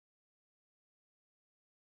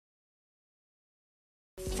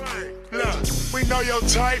Look, we know your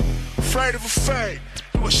type, afraid of a fade.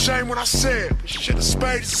 You ashamed when I said, shit, a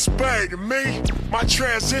spade is a spade. To me, my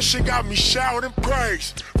transition got me showered in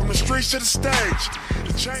praise. From the streets to the stage.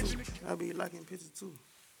 The change in the... I be liking pictures too.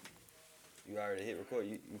 You already hit record?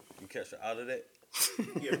 You catch out of that?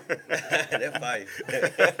 Yeah. That fire.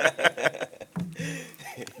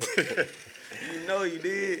 You know you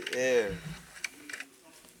did. Yeah.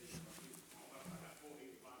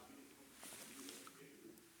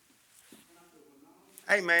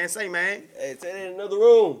 Hey man, say man. Hey, take that in another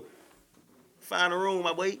room. Find a room,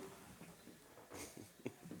 my boy.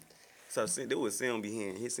 So there was Sam be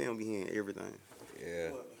hearing. His Sam be hearing everything. Yeah.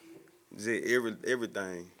 Just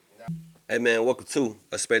everything. Hey man, welcome to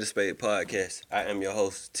a Spade to Spade podcast. I am your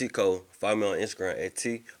host, T Col. Follow me on Instagram at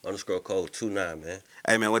T_Col29, man.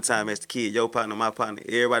 Hey man, what time is the kid? Your partner, my partner,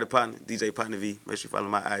 everybody partner, DJ Potna V. Make sure you follow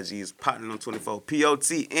my IGs, Potna24,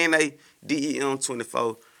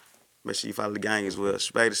 POTNADEM24. Make sure you follow the gang as well.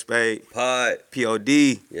 Spade to Spade. Pod. POD.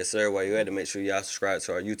 Yes, sir. While you at it, make sure y'all subscribe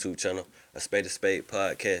to our YouTube channel, a Spade to Spade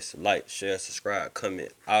podcast. Like, share, subscribe,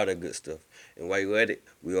 comment, all that good stuff. And while you at it,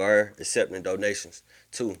 we are accepting donations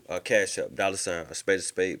to our Cash App, $, a Spade to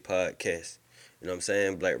Spade podcast. You know what I'm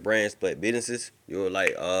saying? Black brands, black businesses. You would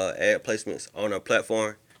like ad placements on our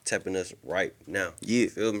platform, tapping us right now. Yeah. You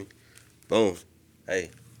feel me? Boom. Hey,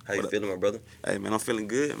 how you feeling, my brother? Hey man, I'm feeling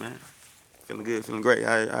good, man. Feeling good, feeling great.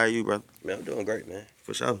 How are you, brother? Man, I'm doing great, man.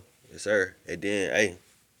 For sure. Yes, sir. And then, hey,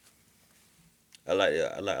 I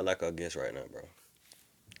like our guest right now, bro.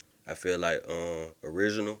 I feel like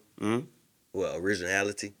original,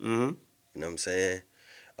 originality. Mm-hmm. You know what I'm saying?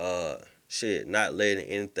 Not letting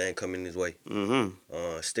anything come in his way.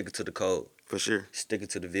 Mm-hmm. Sticking to the code. For sure. Sticking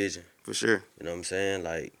to the vision. For sure. You know what I'm saying?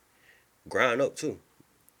 Like, grind up too.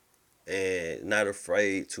 And not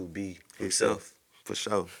afraid to be himself. For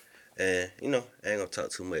sure. And, I ain't gonna talk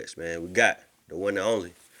too much, man. We got the one and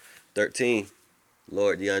only 13,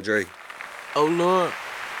 Lord DeAndre. Oh, Lord.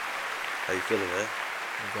 How you feeling, man?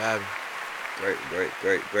 I'm vibing.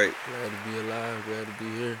 Great. Glad to be alive. Glad to be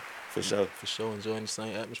here. For sure. For sure. Enjoying the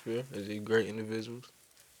same atmosphere as these great individuals.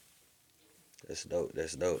 That's dope.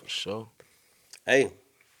 For sure. Hey,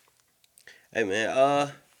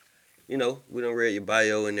 man, we done read your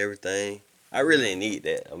bio and everything. I really ain't need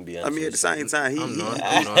that, I'm gonna be honest. I mean, at the same time, I'm not.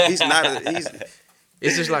 he's not he's...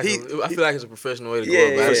 It's just like, I feel like it's a professional way to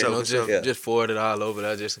go about it. Just forward it all over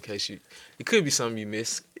there just in case it could be something you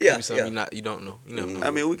miss. It could be something you don't know. You know.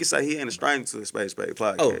 I mean, we could say he ain't a stranger to the Spade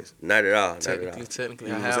podcast. Oh, not at all.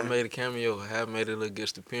 Technically, I have made a cameo. I have made a little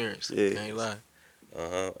guest appearance. Yeah. Can't lie.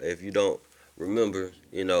 If you don't remember,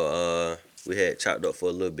 we had chopped up for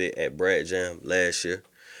a little bit at Brad Jam last year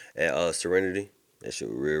at Serenity. That shit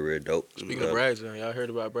was real dope. Speaking of Brad Jam, y'all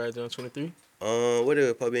heard about Brad Jam 23? What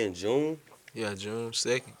it probably in June? Yeah, June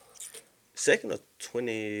 2nd. 2nd or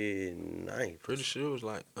 29th? Pretty sure it was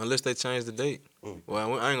like, unless they changed the date. Well, I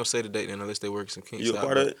ain't gonna say the date then unless they work some kinks out. You a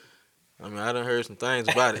part of it? I mean, I done heard some things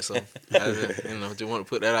about it, so I just want to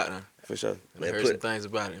put that out there. For sure. I heard some things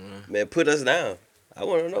about it, man. Man, put us down. I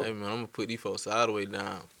want to know. Hey, man, I'm gonna put these folks all the way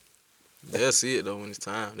down. They'll see it though when it's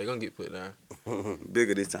time. They're gonna get put down.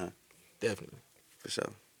 Bigger this time. Definitely. For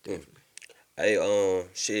sure. Definitely. Hey,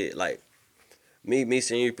 like me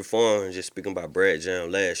seeing you perform, just speaking about Brad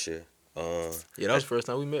Jam last year. Yeah, that was the first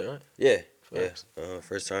time we met, right? Yeah. Facts.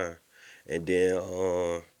 First time. And then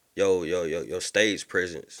your stage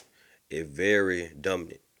presence is very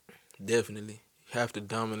dominant. Definitely. You have to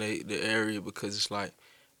dominate the area because it's like,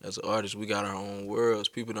 as an artist, we got our own worlds.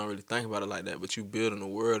 People don't really think about it like that, but you building a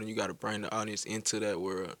world and you got to bring the audience into that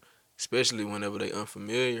world, especially whenever they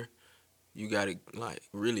unfamiliar. You got to like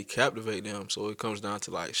really captivate them. So it comes down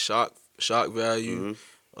to like shock value,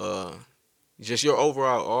 just your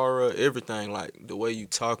overall aura, everything, like the way you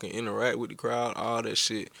talk and interact with the crowd, all that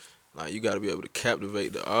shit. Like you got to be able to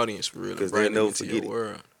captivate the audience for real and bring them into your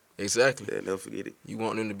world. Exactly. They'll never forget it. You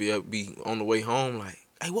want them to be able to be on the way home like,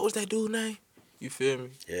 hey, what was that dude's name? You feel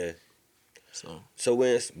me? Yeah. So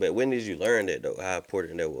when did you learn that though? How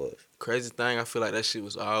important that was? Crazy thing, I feel like that shit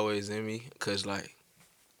was always in me. Cause like,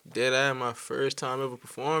 dead eye, my first time ever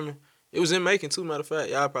performing, it was in Macon too. Matter of fact,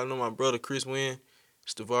 y'all probably know my brother Chris Wynn,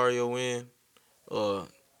 Stavario Wynn,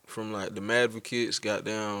 from like the Madvocates.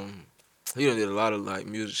 Goddamn, he done did a lot of like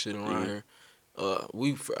music shit around here.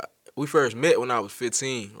 We first met when I was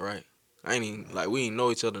 15, right? We ain't know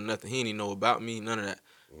each other nothing. He didn't even know about me, none of that.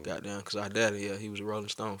 Goddamn, cause our daddy, he was a Rolling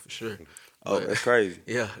Stone for sure. Oh, that's crazy.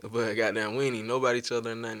 Yeah, but goddamn, we ain't even know about each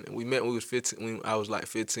other and nothing. We met when we was 15. When I was like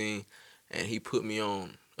 15, and he put me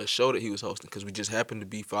on a show that he was hosting because we just happened to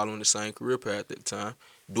be following the same career path at the time,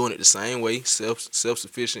 doing it the same way,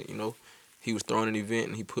 self-sufficient, he was throwing an event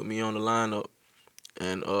and he put me on the lineup.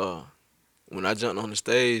 And when I jumped on the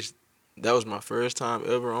stage, that was my first time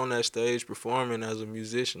ever on that stage performing as a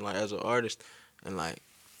musician, like as an artist. And like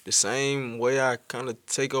the same way I kind of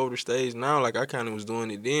take over the stage now, like I kind of was doing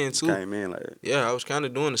it then too. Came in like that. Yeah, I was kind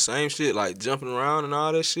of doing the same shit, like jumping around and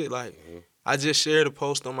all that shit. Like I just shared a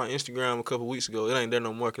post on my Instagram a couple weeks ago. It ain't there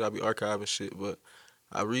no more because I be archiving shit, but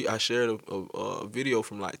I shared a video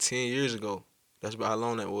from like 10 years ago. That's about how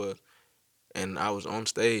long that was. And I was on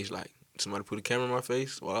stage, like, somebody put a camera in my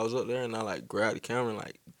face while I was up there, and I, like, grabbed the camera and,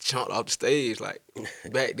 like, jumped off the stage, like,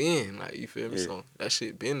 back then. Like, you feel me? Yeah. So that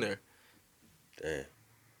shit been there. Damn.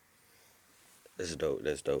 That's dope.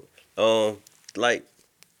 That's dope. Like,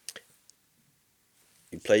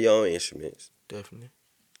 you play your own instruments. Definitely.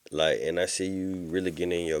 Like, and I see you really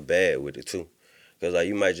getting in your bag with it, too. Because, like,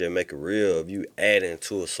 you might just make a reel of you adding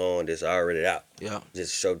to a song that's already out. Yeah.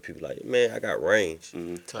 Just to show the people, like, man, I got range.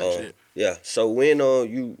 Type shit. Yeah. So when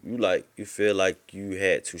you feel like you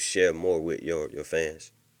had to share more with your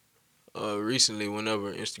fans? Recently,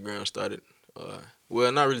 whenever Instagram started,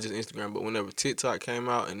 well, not really just Instagram, but whenever TikTok came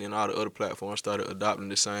out and then all the other platforms started adopting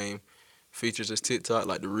the same features as TikTok,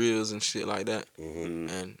 like the Reels and shit like that.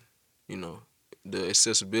 And, you know, the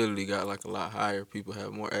accessibility got like a lot higher. People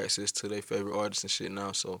have more access to their favorite artists and shit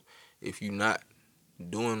now. So if you're not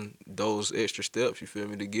doing those extra steps, you feel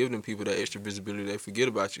me, to give them people that extra visibility, they forget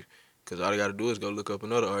about you. Because all they got to do is go look up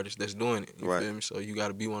another artist that's doing it. You feel me? So you got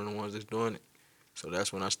to be one of the ones that's doing it. So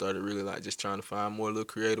that's when I started really like just trying to find more little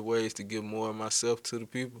creative ways to give more of myself to the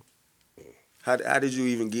people. How did you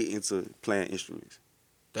even get into playing instruments?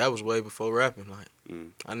 That was way before rapping. Like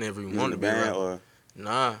I never even wanted to be a rapper. Or?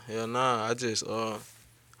 Nah, hell nah. I just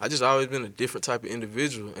always been a different type of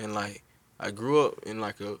individual, and like I grew up in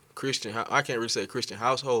like a Christian. I can't really say Christian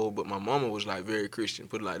household, but my mama was like very Christian,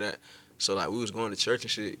 put it like that. So like we was going to church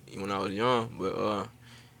and shit when I was young, but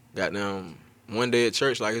goddamn one day at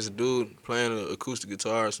church, like it's a dude playing an acoustic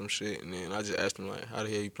guitar or some shit, and then I just asked him like, how the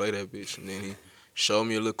hell you play that bitch? And then he showed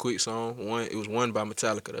me a little quick song. It was One by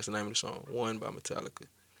Metallica. That's the name of the song, One by Metallica.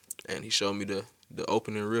 And he showed me the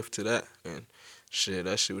opening riff to that, and shit,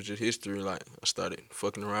 that shit was just history. Like I started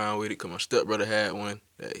fucking around with it because my stepbrother had one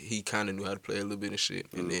that he kind of knew how to play a little bit of shit,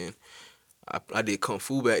 and then I did Kung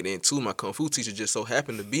Fu back then too. My Kung Fu teacher just so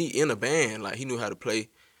happened to be in a band. Like he knew how to play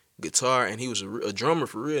guitar, and he was a drummer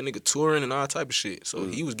for real, nigga, touring and all type of shit. So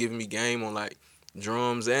he was giving me game on like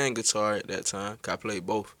drums and guitar at that time. 'Cause I played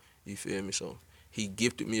both. You feel me? So he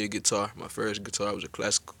gifted me a guitar. My first guitar was a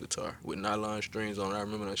classical guitar with nylon strings on it. I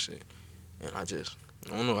remember that shit. And I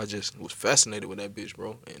don't know, I just was fascinated with that bitch,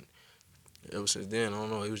 bro. And ever since then, I don't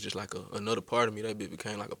know, it was just like another part of me. That bitch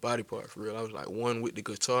became like a body part for real. I was like one with the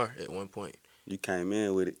guitar at one point. You came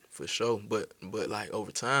in with it. For sure. But like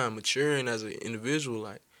over time, maturing as an individual,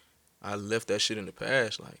 like I left that shit in the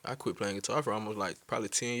past. Like I quit playing guitar for almost like probably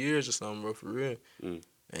 10 years or something, bro, for real.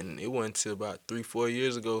 And it wasn't until about 3-4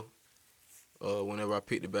 years ago, whenever I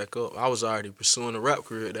picked it back up. I was already pursuing a rap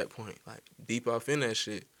career at that point, like deep off in that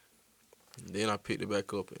shit. And then I picked it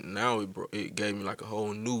back up, and now it gave me like a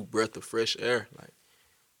whole new breath of fresh air. Like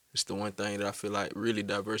it's the one thing that I feel like really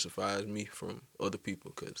diversifies me from other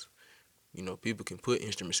people, because you know people can put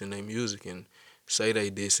instruments in their music and say they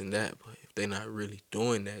this and that, but if they not really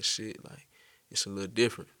doing that shit, like it's a little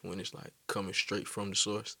different when it's like coming straight from the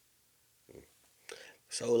source.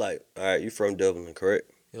 So like, all right, you from Dublin, correct?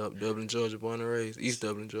 Yup, Dublin, Georgia, born and raised. East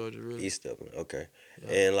Dublin, Georgia, really. East Dublin, okay.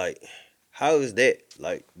 Yep. And like, how is that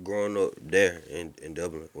like growing up there in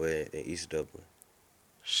Dublin, in East Dublin?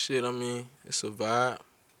 Shit, I mean, it's a vibe.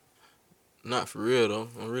 Not for real though.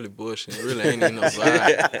 I'm really bullshitting. It really ain't even no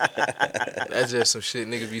vibe. That's just some shit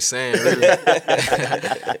niggas be saying. Really,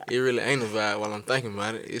 it really ain't a vibe. While I'm thinking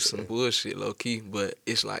about it, it's some bullshit, low key. But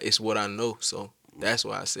it's like it's what I know, so that's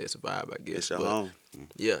why I say it's a vibe, I guess. It's your but home.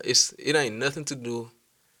 yeah, it ain't nothing to do.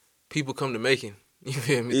 People come to Macon. You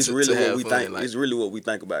feel me? It's to really what have we fun. think. Like, It's really what we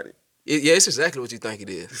think about it. yeah, it's exactly what you think it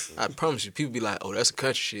is. I promise you. People be like, "Oh, that's a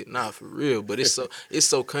country shit." Nah, for real. But it's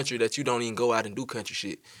so country that you don't even go out and do country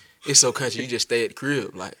shit. It's so country you just stay at the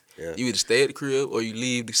crib. Like you either stay at the crib or you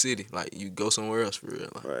leave the city. Like you go somewhere else for real.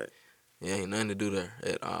 Like, Right. it ain't nothing to do there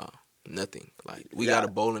at all. Nothing. Like we got a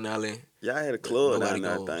bowling alley. Y'all had a club Nobody down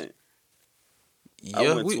there, I goes. think. Yeah,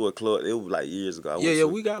 I went to a club. It was like years ago.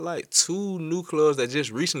 We got like 2 new clubs that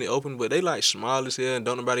just recently opened, but they like small as hell and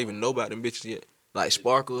don't nobody even know about them bitches yet. Like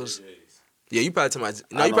Sparkles. Yeah, you probably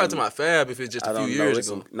talking about Fab if it's just a few years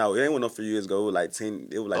ago. No, it ain't went no few years ago. It was like 10.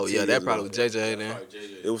 It was like 10 Oh yeah, years that probably ago. was JJ then.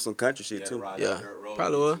 It was some country shit too. Yeah,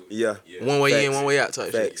 probably was. Yeah. One way in, Facts. one way out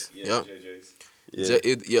type Facts. shit. Yep.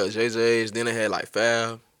 Yeah. JJ's. Then they had like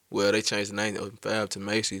Fab. Well, they changed the name of Fab to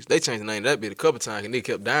Macy's. They changed the name of that bit a couple times, and they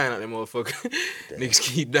kept dying out that motherfucker. Niggas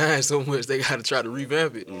keep dying so much, they got to try to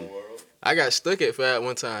revamp it. I got stuck at Fab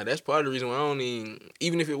one time. That's part of the reason why I don't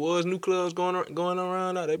even if it was new clubs going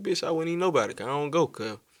around out that bitch, I wouldn't even know about it, because I don't go,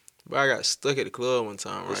 cuz. But I got stuck at the club one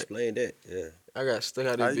time, right? Explain that, yeah. I got stuck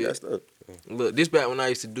out How that you got bitch. stuck? Look, this back when I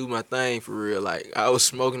used to do my thing for real. Like, I was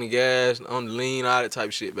smoking the gas, on the lean, all that type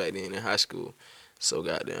of shit back then in high school. So,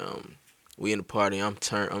 goddamn, we in the party, I'm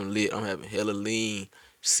lit, I'm having hella lean,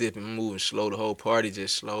 sipping, moving slow. The whole party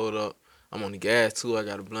just slowed up. I'm on the gas, too. I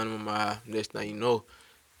got a blunt in my eye. Next thing you know,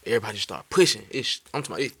 everybody just start pushing. I'm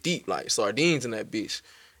talking about it's deep, like sardines in that bitch.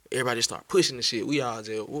 Everybody just start pushing the shit. We all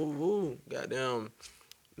just, woo, woo, goddamn.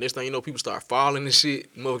 Next thing you know, people start falling and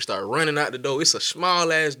shit. Motherfuckers start running out the door. It's a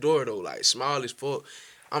small ass door though, like small as fuck.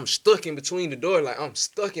 I'm stuck in between the door, like I'm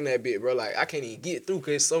stuck in that bit, bro. Like I can't even get through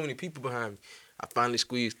because there's so many people behind me. I finally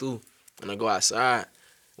squeeze through and I go outside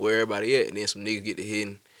where everybody at. And then some niggas get to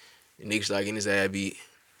hitting. And niggas start getting his ass beat.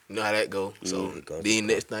 You know how that go. So then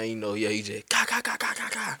next thing you know, yeah, he just ka.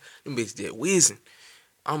 Them bitches just whizzing.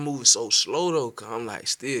 I'm moving so slow though, cause I'm like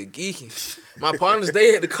still geeking. My partners,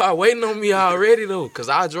 they had the car waiting on me already though, cause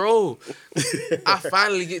I drove. I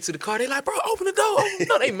finally get to the car. They like, bro, open the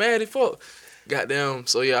door. They mad as fuck. Goddamn.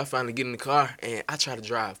 So yeah, I finally get in the car and I try to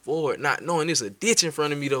drive forward, not knowing there's a ditch in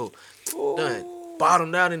front of me though. Done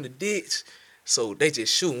bottomed out in the ditch. So they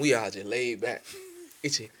just shooting. We all just laid back.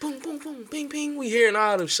 It's just boom, boom, boom, ping, ping. We hearing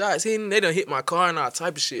all them shots hitting. They done hit my car and all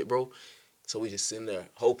type of shit, bro. So we just sitting there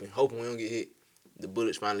hoping we don't get hit. The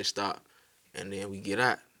bullets finally stop, and then we get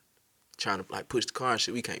out, trying to like push the car and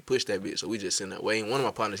shit. We can't push that bitch, so we just sitting there waiting. One of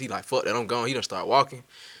my partners, he like, fuck that, I'm gone. He done start walking.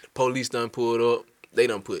 The police done pulled up. They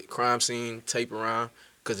done put crime scene tape around,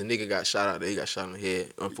 cause the nigga got shot out there. He got shot in the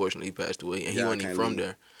head. Unfortunately, he passed away, and he wasn't even from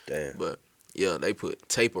there. Damn. But yeah, they put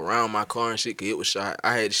tape around my car and shit, cause it was shot.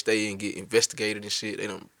 I had to stay and get investigated and shit. They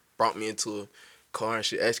done brought me into a car and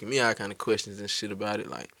shit, asking me all kind of questions and shit about it.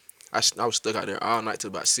 Like, I was stuck out there all night till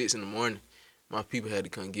about 6 in the morning. My people had to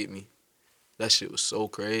come get me. That shit was so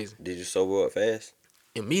crazy. Did you sober up fast?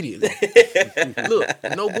 Immediately. Look,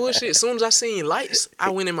 no bullshit. As soon as I seen lights,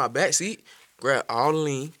 I went in my back seat, grabbed all the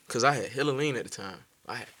lean, because I had hella lean at the time.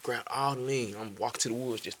 I had grabbed all the lean. I'm walking to the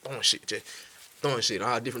woods, just throwing shit in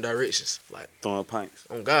all different directions. Like, Throwing pints.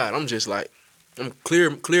 oh God, I'm just like, I'm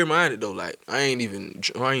clear-minded though. Like, I ain't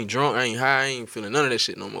drunk, I ain't high, I ain't feeling none of that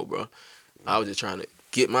shit no more, bro. I was just trying to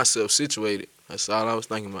get myself situated. That's all I was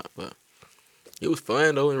thinking about, but it was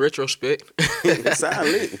fun though in retrospect. It sound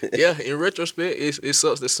lit. Yeah, in retrospect, it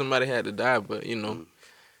sucks that somebody had to die, but you know,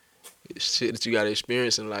 it's shit that you gotta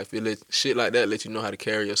experience in life. Shit like that let you know how to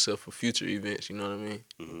carry yourself for future events. You know what I mean?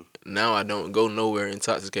 Mm-hmm. Now I don't go nowhere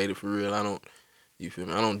intoxicated for real. You feel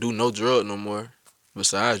me? I don't do no drug no more,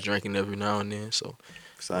 besides drinking every now and then. So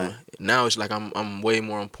now it's like I'm way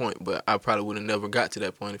more on point, but I probably would have never got to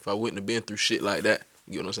that point if I wouldn't have been through shit like that.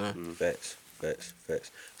 You know what I'm saying? Facts.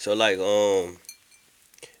 So like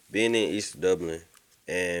being in East Dublin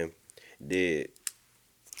and Hey,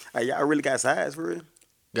 y'all really got sides for real?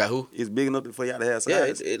 Got who? It's big enough for y'all to have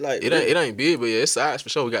sides. Yeah, it ain't big, but yeah, it's sides for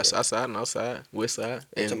sure. We got south side and outside, west side,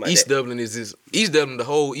 and East Dublin East Dublin, the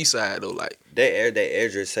whole east side though. Like they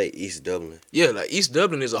address say East Dublin. Yeah, like East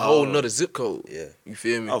Dublin is a whole nother zip code. Yeah, you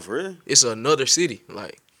feel me? Oh, for real? It's another city.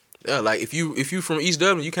 Like yeah, like if you from East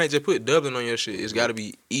Dublin, you can't just put Dublin on your shit. It's got to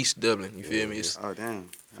be East Dublin. You feel me? It's, oh damn,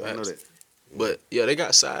 I didn't know that. But yeah, they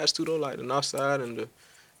got sides too though, like the north side and the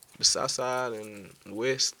south side and the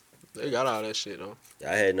west. They got all that shit though.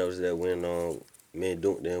 I had noticed that when me and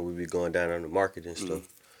Dunk then we be going down on the market and stuff.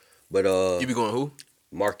 But you be going who?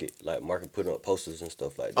 Market putting up posters and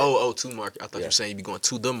stuff like that. Oh, to market. I thought you were saying you be going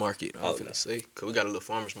to the market. I was finna say, cause we got a little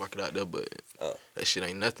farmers market out there, but that shit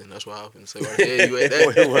ain't nothing. That's why I was finna say, why the hell you at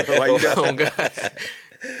that? Why you got oh God.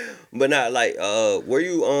 But not like were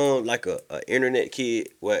you like a internet kid?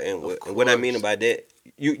 What I mean by that,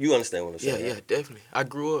 you understand what I'm saying? Yeah, definitely. I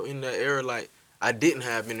grew up in that era like I didn't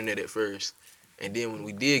have internet at first, and then when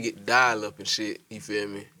we did get dial up and shit, you feel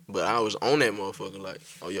me? But I was on that motherfucker like,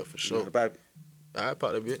 oh yeah, for sure. I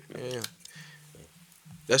popped a bit. Yeah.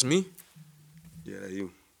 That's me. Yeah, that's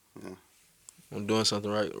you. Yeah. I'm doing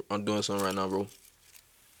something right. I'm doing something right now, bro.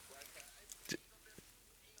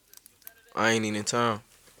 I ain't even in town.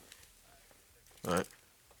 All right.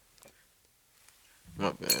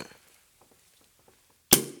 My bad.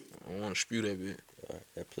 I want to spew that bit.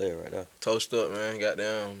 That player right there. Toast up, man.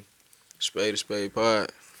 Goddamn. Spade to spade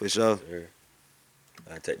pod. For sure. Sure.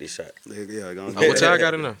 I take this shot. Yeah, go on. What y'all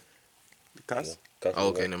got in there? Cost? Oh,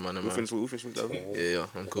 okay, never mind. We finna over. Yeah,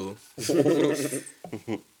 I'm cool.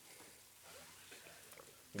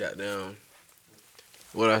 Goddamn.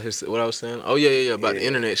 What I was saying? Oh yeah, about the Yeah,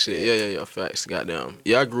 internet shit. yeah. Yeah. Facts, goddamn.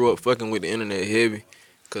 Yeah, I grew up fucking with the internet heavy,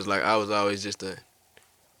 cause like I was always just a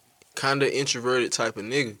kind of introverted type of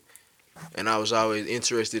nigga, and I was always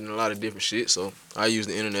interested in a lot of different shit. So I use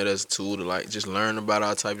the internet as a tool to like just learn about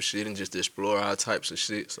all type of shit and just explore all types of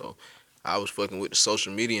shit. So I was fucking with the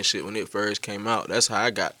social media and shit when it first came out. That's how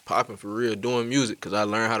I got popping for real doing music, cause I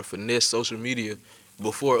learned how to finesse social media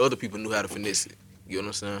before other people knew how to finesse it. You know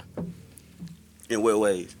what I'm saying? In what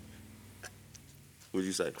ways? What'd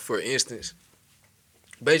you say? For instance,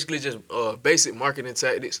 basically just basic marketing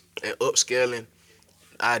tactics and upscaling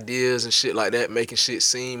ideas and shit like that, making shit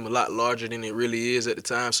seem a lot larger than it really is at the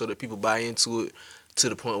time so that people buy into it to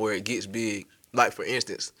the point where it gets big. Like for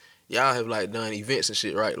instance, y'all have like done events and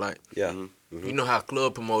shit, right? Like Yeah. you know how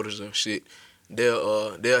club promoters and shit,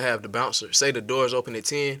 they'll have the bouncer, say the doors open at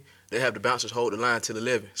 10, they have the bouncers hold the line till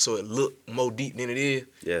 11 so it look more deep than it is.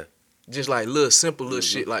 Yeah. Just like little simple little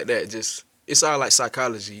shit like that. Just it's all like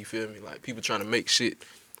psychology, you feel me? Like people trying to make shit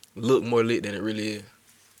look more lit than it really is.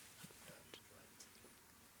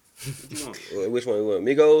 Which one you want?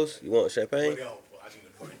 Migos? You want champagne?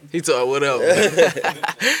 He told whatever.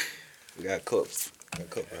 We got cups. Got a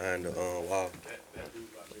cup behind the wall.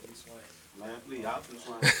 Man, please, y'all finna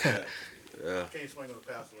swing. Yeah. I can't swing on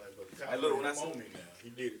the pastor like, but the Hey, look, when I see- on me now. He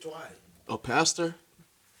did it twice. A pastor?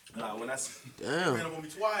 Nah, when I He Damn. ran up on me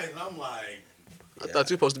twice, and I'm like, I thought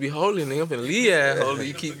you supposed to be holy, nigga. I'm finna leave ass holy.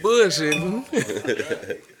 You keep bullshitting.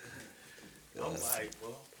 I'm like,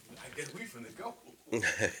 well, I guess we finna go.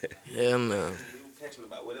 Hell no. we passionate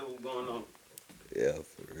about whatever was going on. Yeah,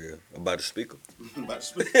 for real. About the speaker. About to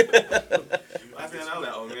speak. I said, I was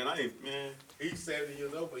like, oh man, I ain't, man. He's 70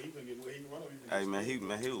 years old, but he can get where he can run. Hey man, he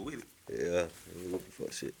was with it. Yeah, we looking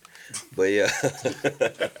for shit. But yeah.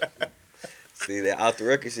 See, that off the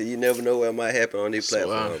record shit, you never know what might happen on these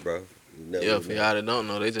platforms, bro. You never Yeah, for know. y'all that don't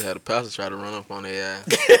know, they just had a pastor try to run up on their ass.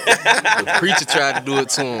 The preacher tried to do it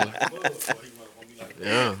to him.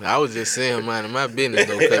 Yeah, I was just saying minding my business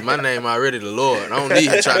though, cause my name already the Lord. I don't need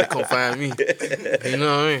him trying to come find me. You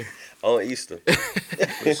know what I mean? On Easter.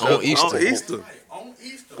 On Easter. On Easter. On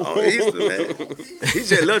Easter. On Easter, man. He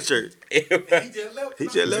just left church. He just left. He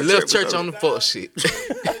just left, Left church on the fuck shit.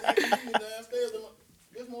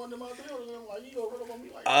 This morning in my building, I'm like, you gonna run up on me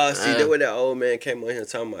like See, that what that old man came on here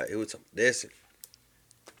talking about. It was that's it.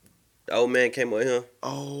 The old man came on here.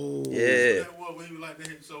 Oh. Yeah. that was when he was like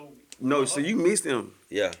that. So No, so you missed him.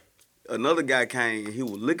 Yeah. Another guy came and he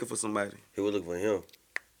was looking for somebody. He was looking for him.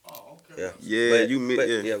 oh, okay. Yeah. Yeah, you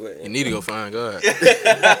missed. Yeah. But, You need to go find God. Looking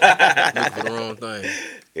for the wrong thing.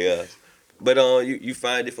 yeah. But you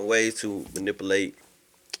find different ways to manipulate.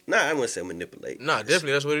 Nah, I wouldn't say manipulate. Nah,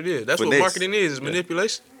 definitely that's what it is. That's what Finesse. marketing is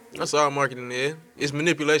manipulation. That's all marketing is. It's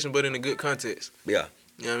manipulation, but in a good context. Yeah.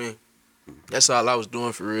 You know what I mean? That's all I was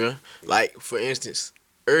doing for real. Like, for instance,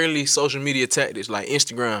 early social media tactics like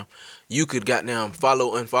Instagram, you could goddamn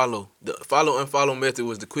follow, unfollow. The follow, unfollow method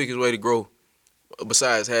was the quickest way to grow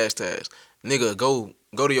besides hashtags. Nigga, go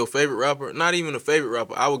to your favorite rapper. Not even a favorite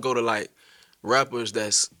rapper. I would go to, like, rappers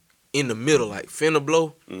that's in the middle, like Finna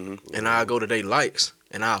Blow, and I'll go to they likes,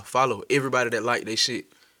 and I'll follow everybody that like they shit.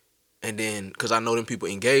 And then, because I know them people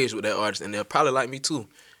engage with that artist, and they'll probably like me too.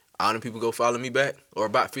 All them people go follow me back, or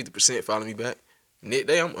about 50% follow me back. Next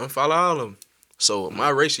day, I'm unfollow all of them. So my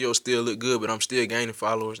ratio still look good, but I'm still gaining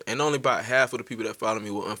followers. And only about half of the people that follow me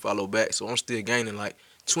will unfollow back. So I'm still gaining like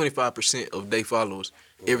 25% of their followers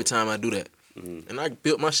every time I do that. And I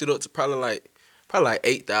built my shit up to probably like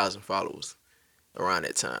 8,000 followers around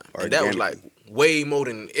that time. And that was like way more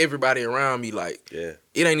than everybody around me. Like, Yeah.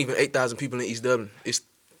 it ain't even 8,000 people in East Dublin. It's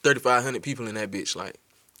 3,500 people in that bitch. Like,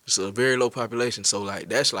 it's a very low population. So, like,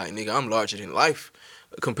 that's like, nigga, I'm larger than life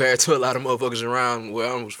compared to a lot of motherfuckers around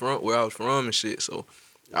where I was from and shit. So,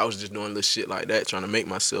 I was just doing little shit like that, trying to make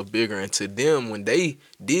myself bigger. And to them, when they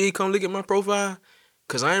did come look at my profile,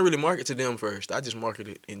 because I ain't really market to them first. I just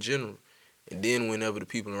marketed in general. And then whenever the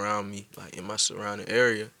people around me, like in my surrounding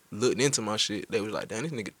area, looked into my shit, they was like, damn,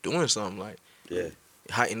 this nigga doing something. Like, Yeah.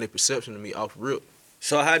 heightened their perception of me off rip.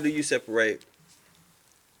 So how do you separate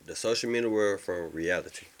the social media world from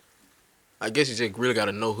reality? I guess you just really got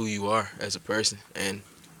to know who you are as a person and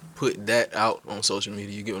put that out on social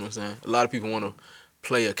media. You get what I'm saying? A lot of people want to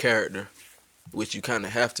play a character, which you kind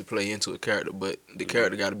of have to play into a character, but the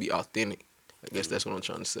character got to be authentic. I guess that's what I'm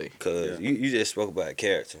trying to say. Because you just spoke about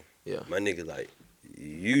character. Yeah. My nigga, like,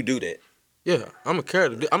 you do that. Yeah, I'm a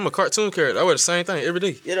character. I'm a cartoon character. I wear the same thing every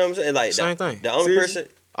day. You know what I'm saying? Like, Same thing. The only Seriously?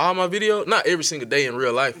 person, All my videos, not every single day in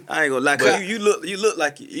real life. I ain't gonna lie, cause you look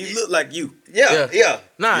like you. Yeah.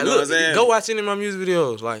 Nah, You know look, what I'm saying? go watch any of my music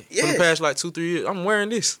videos. Like from Yes. the past like 2-3 years, I'm wearing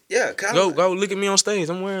this. Yeah, Go look at me on stage.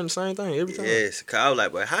 I'm wearing the same thing every time. Yes, cause I was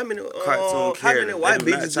like, but how many character, white they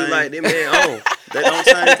do not bitches you change. like them man own? They don't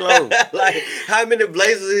change clothes. Like, how many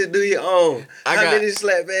blazers do you own? I How got- many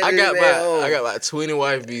slap bands I do got you man own? I got like 20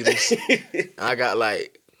 wife beaters. I got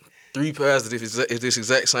like 3 pairs of this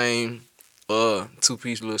exact same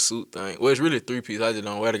 2-piece little suit thing. Well, it's really 3-piece. I just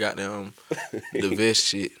don't wear the goddamn the vest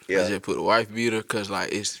shit. Yeah. I just put a wife beater because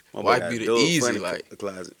like it's My boy wife got beater dual easy. funny Like,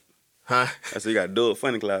 closet. huh? I said you got dual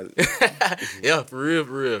funny closet. Yeah, for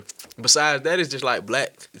real. Besides that, it's just like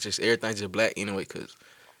black. It's just everything just black anyway. Cause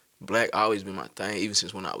black always been my thing, even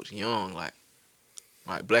since when I was young. Like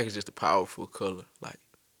black is just a powerful color. Like,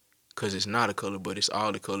 cause it's not a color, but it's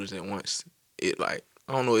all the colors at once. It like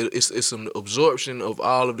I don't know. It's an absorption of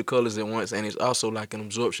all of the colors at once, and it's also like an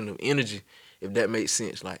absorption of energy, if that makes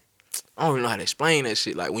sense. Like I don't really know how to explain that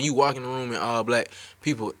shit. Like when you walk in the room in all black,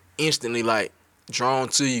 people instantly like drawn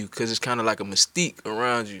to you because it's kind of like a mystique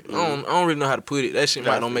around you. I don't really know how to put it. That shit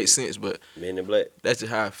might don't make sense, but Men in Black. that's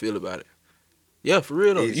just how I feel about it. Yeah, for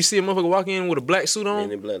real though. It's- You see a motherfucker walk in with a black suit on,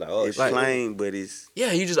 Men in Black. Like, oh, It's shit. plain, but it's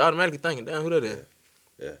yeah, you just automatically thinking, damn, who that is?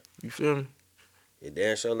 Yeah. You feel me? Your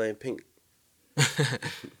damn sure ain't pink.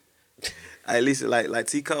 at least like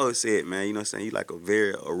T Col said, man. You know what I'm saying? You like a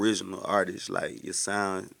very original artist. Like your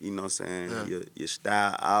sound, you know what I'm saying? Yeah. Your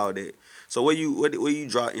style, all that. So where you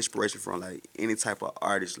draw inspiration from? Like any type of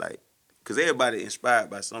artist, like. Cause everybody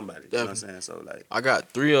inspired by somebody. You know what I'm saying? So like I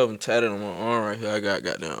got 3 of them tatted on my arm right here.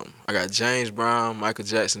 I got James Brown, Michael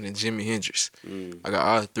Jackson, and Jimi Hendrix. I got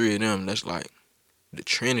all 3 of them. That's like the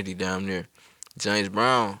Trinity down there. James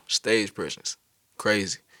Brown, stage presence,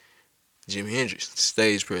 crazy. Jimi Hendrix,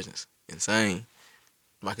 stage presence, insane.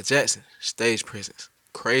 Michael Jackson, stage presence,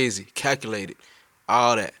 crazy, calculated,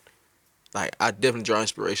 all that. Like I definitely draw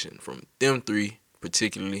inspiration from them 3,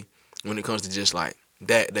 particularly when it comes to just like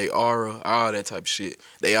that, they aura, all that type of shit.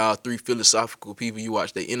 They all 3 philosophical people. You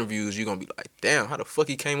watch their interviews, you're gonna be like, damn, how the fuck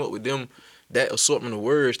he came up with them that assortment of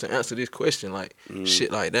words to answer this question, like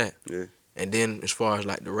shit like that. Yeah. And then as far as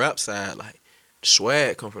like the rap side, like the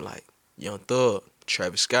swag come from like Young Thug,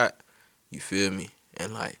 Travis Scott, you feel me?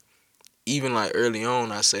 And like even like early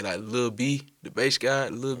on, I say like Lil B, the bass guy,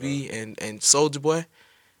 Lil B and Soulja Boy,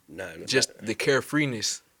 just the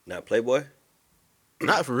carefreeness. Not Playboy.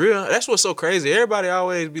 Not for real. That's what's so crazy. Everybody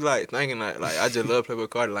always be like thinking like I just love Playboy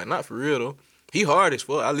Cardi. Like not for real though. He hard as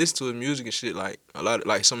fuck. I listen to his music and shit like a lot of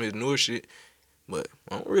like some of his newer shit, but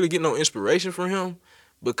I don't really get no inspiration from him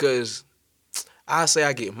because I say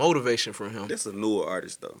I get motivation from him. that's a newer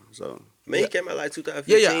artist though. So Man, he came out like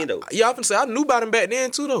 2015 though. Yeah, I often say I knew about him back then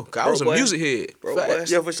too though. Cause I Bro, was a boy. music head. Bro,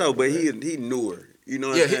 Facts. yeah, for sure. But he newer. You know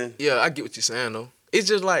what Yeah, I'm saying? yeah, I get what you're saying though. It's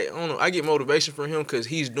just like I don't know. I get motivation from him because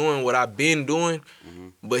he's doing what I've been doing,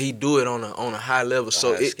 but he do it on a high level.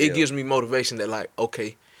 So high it scale. gives me motivation that like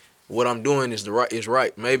okay, what I'm doing is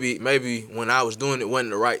right. Maybe when I was doing it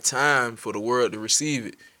wasn't the right time for the world to receive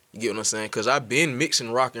it. You get what I'm saying? Because I've been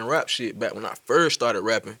mixing rock and rap shit back when I first started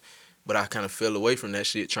rapping, but I kind of fell away from that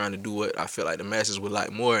shit trying to do what I felt like the masses would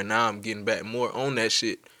like more, and now I'm getting back more on that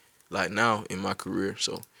shit like now in my career.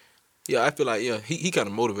 So. Yeah, I feel like he kind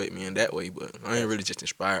of motivate me in that way, but I ain't really just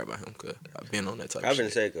inspired by him because I've been on that type I've of been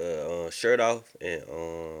shit. take a shirt off and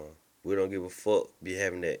we don't give a fuck. Be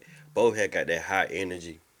having that. Both had got that high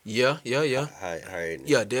energy. Yeah, High energy.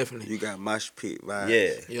 yeah, definitely, You got mosh pit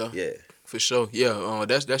vibes. Yeah. for sure. Yeah,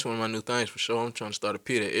 that's one of my new things for sure. I'm trying to start a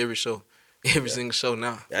pit at every show, every single show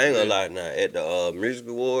now. I ain't gonna lie now. At the music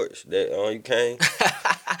awards that you came,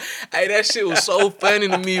 Hey, that shit was so funny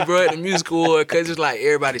to me, bro, at the music award, cause it's like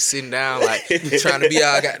everybody sitting down, like trying to be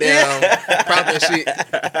all goddamn proper and shit.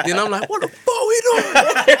 Then I'm like, what the fuck we doing?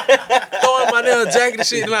 Throwing my damn jacket and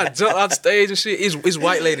shit, and I jump out the stage and shit. It's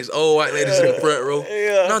white ladies, old white ladies in the front row.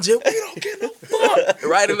 Yeah. And I'm just, we don't get no fuck.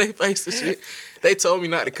 Right in their face and shit. They told me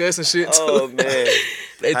not to cuss and shit too. oh man,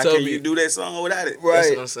 They How told can me you do that song without it? That's what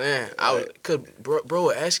right? I'm saying. I was, cause bro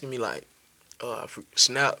was asking me like,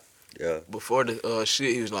 Snap Yeah. before the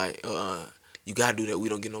shit. He was like, you gotta do that. We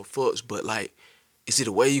don't get no fucks. But like, is it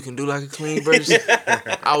a way you can do like a clean version?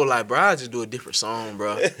 I was like, bro, I just do a different song,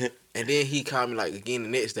 bro. And then he called me like again the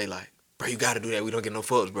next day, like, bro, you gotta do that. We don't get no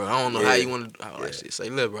fucks, bro. I don't know how you want to. I was like, shit, say,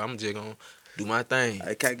 look, bro, I'm just gonna do my thing.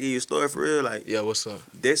 I can't give you a story for real. Like Yeah, what's up?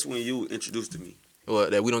 that's when you introduced to me.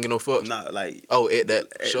 What, that we don't get no fucks? Not like Oh, at that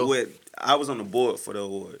show? I was on the board for the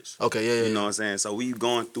awards. Okay, yeah. You know what I'm saying? So we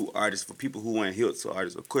going through artists for people who weren't hip to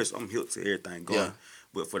artists. Of course, I'm hip to everything going. Yeah.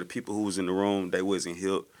 But for the people who was in the room, they wasn't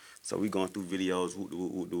hip. So we going through videos.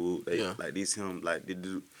 Yeah. Like this him. Like the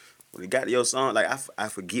dude. When it got to your song, like I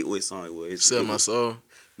forget what song it was. Sell My Soul.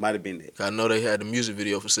 Might have been that. I know they had the music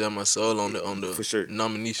video for Sell My Soul on the For sure.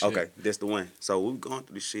 nominee shit. Okay, that's the one. So we going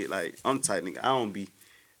through this shit. Like I'm tight nigga. I don't be.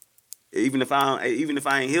 Even if I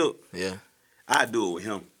ain't help, Yeah. I do it with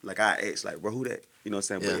him. Like I ask, like bro, who that? You know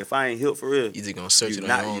what I'm saying? Yeah. But if I ain't help for real, You just gonna search it on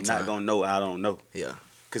your own you're time. not gonna know. I don't know. Yeah.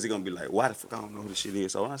 Cause he gonna be like, why the fuck I don't know who this shit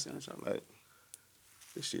is? So when I see him, I'm like,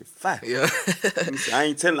 this shit fire. Yeah. I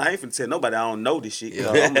ain't finna tell nobody I don't know this shit. Yeah.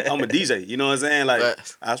 I'm a DJ. You know what I'm saying? Like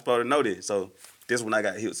Facts. I supposed to know this. So this when I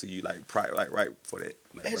got hit to you like right before that.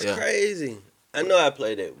 Like, That's Yeah. crazy. I know I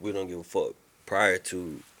played that We Don't Give a Fuck prior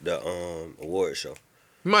to the award show.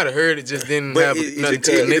 You might have heard it, just didn't But have it nothing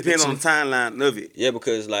to connect depends to. on the timeline of it. Yeah,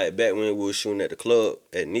 because like back when we was shooting at the club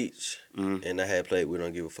at Nietzsche, Mhm. and I had played We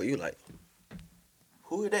Don't Give a Fuck, you like,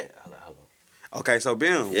 who is that? I like, hold on. Okay, so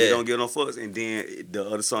Ben, we Yeah. don't give no fucks, and then the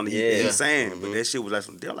other song that he Yeah. was saying, but Mhm. that shit was like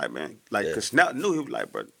some damn like man, like Yeah. cause Snap knew he was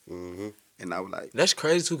like, bro, Mm-hmm. and I was like, That's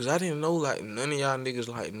crazy too, cause I didn't know like none of y'all niggas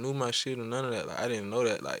like knew my shit or none of that. Like I didn't know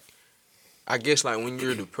that. Like I guess like when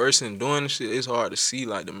you're the person doing the shit, it's hard to see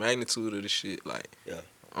like the magnitude of the shit. Like Yeah.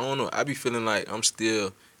 I don't know. I be feeling like I'm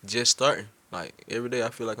still just starting. Like every day I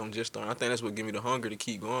feel like I'm just starting. I think that's what give me the hunger to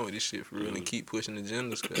keep going with this shit for real and keep pushing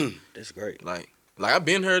agendas. Cause That's great. like I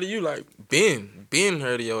been heard of you. Like been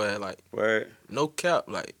heard of your ass. Like word, no cap.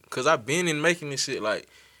 Like cause I been in making this shit. Like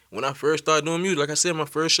when I first started doing music, like I said, my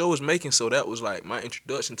first show was making, so that was like my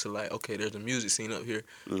introduction to like, okay, there's a music scene up here.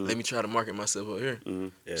 Mhm. Let me try to market myself up here.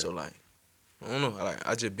 Yeah. So like, I don't know. Like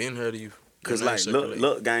I just been heard of you. cause Your name like circulate.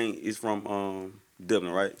 Look Gang is from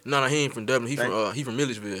Dublin, right? No, he ain't from Dublin. He Thank- from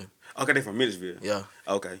Milledgeville. Okay, they from Milledgeville. Yeah,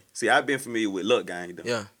 Okay, see, I've been familiar with Look Gang though.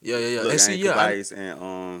 yeah. Look And Gang, see, yeah, Cabayas,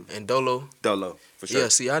 and and Dolo. Dolo for sure. Yeah,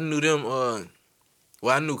 see, I knew them.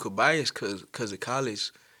 Well, I knew Cabayas cause of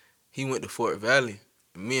college. He went to Fort Valley.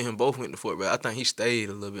 Me and him both went to Fort Valley. I think he stayed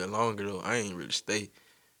a little bit longer though. I ain't really stay,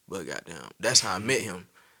 but goddamn, that's how I met him.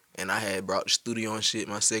 And I had brought the studio and shit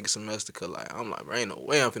my second semester. Cause like I'm like, bro, ain't no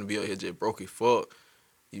way I'm finna be out here just broke as fuck.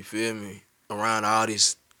 You feel me? Around all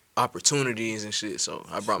these opportunities and shit. So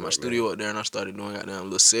I brought my studio up there and I started doing goddamn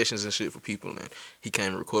little sessions and shit for people. And he came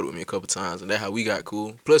and recorded with me a couple times. And that's how we got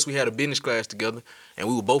cool. Plus we had a business class together. And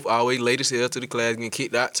we were both always late as hell to the class, getting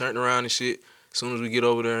kicked out, turned around and shit. As soon as we get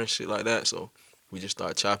over there and shit like that. So we just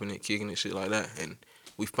started chopping it, kicking it, shit like that. And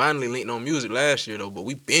we finally linked on music last year though. But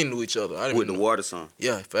we been to each other. I didn't with the know. water song.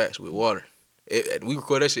 Yeah, facts, with water. We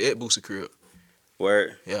recorded that shit at Boosie crib.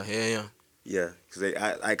 Word. Yeah. Yeah, cause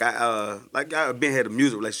I've been had a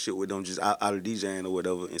music relationship with them just out of DJing or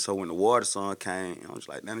whatever, and so when the water song came, I was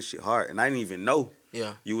like, damn, this shit hard, and I didn't even know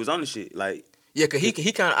Yeah. you was on the shit. Like, Yeah, cause he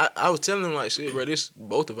kind of I was telling him like shit, bro. This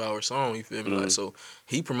both of our song, you feel me? Like so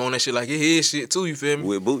he promoting that shit like it his shit too, you feel me?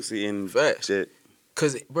 with Bootsy and Facts. shit.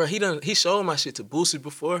 Cause bro, he showed my shit to Boosie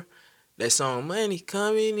before. That song Money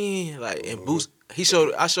Coming In, like and Boosie,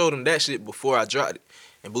 I showed him that shit before I dropped it,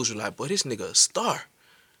 and Boosie was like, boy, this nigga a star.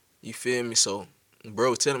 You feel me? So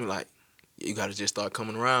bro was telling me like, you gotta just start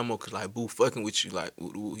coming around more, cause like Boo fucking with you, like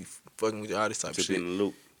he fucking with you, all this type of Just shit. in the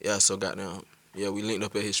loop. Yeah, so goddamn. Yeah, we linked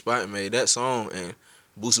up at his spot and made that song, and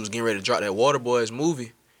Boosie was getting ready to drop that Waterboys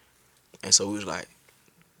movie, and so we was like,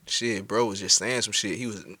 shit, bro was just saying some shit. He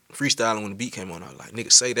was freestyling when the beat came on. I was like,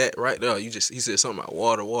 nigga, say that right there. He said something about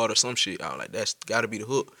water, some shit. I was like, that's gotta be the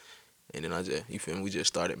hook. And then you feel me? We just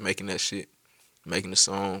started making that shit, making the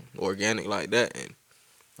song organic like that, and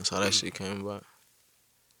that's how that shit came about.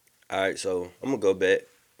 All right, so I'm gonna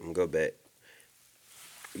go back.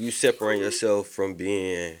 You separate yourself from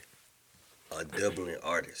being a Dublin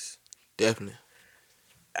artist. Definitely.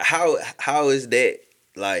 How is that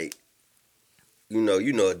like? You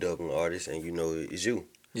know a Dublin artist, and you know it's you.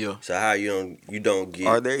 Yeah. So how you don't get?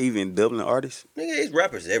 Are there even Dublin artists? Nigga, it's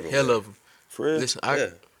rappers everywhere. Hell of them. For real? Listen, Yeah.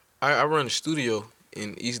 I run a studio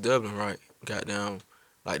in East Dublin, right? Goddamn,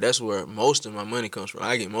 like that's where most of my money comes from.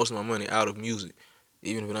 I get most of my money out of music,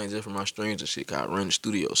 even if it ain't just from my streams and shit. 'Cause I run the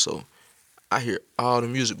studio, so I hear all the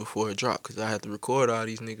music before it drop, cause I have to record all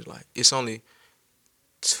these niggas. Like it's only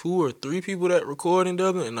 2 or 3 people that record in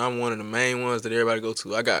Dublin, and I'm one of the main ones that everybody go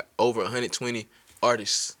to. I got over 120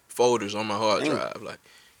 artists folders on my hard drive. Like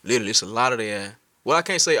literally, it's a lot of their. Well, I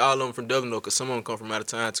can't say all of them from Dublin though, cause some of them come from out of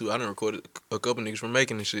town too. I done recorded a couple niggas from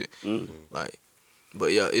making and shit. Like,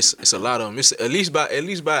 but yeah, it's a lot of them. It's at least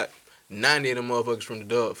about 90 of them motherfuckers from the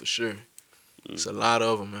dub for sure. It's a lot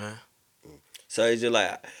of them, man. So it's just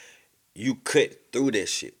like you cut through that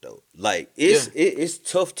shit though. Like it's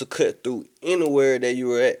tough to cut through anywhere that you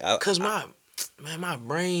were at. Cause my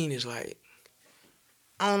brain is like,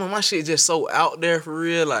 I don't know, my shit just so out there for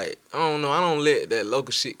real. Like, I don't know, I don't let that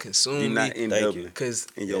local shit consume You're me. not in Thank Dublin. you. Cause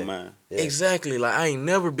In your mind. Yeah. exactly, like I ain't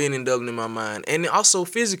never been in Dublin in my mind, and also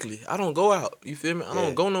physically, I don't go out. You feel me? I Yeah.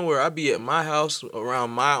 don't go nowhere. I be at my house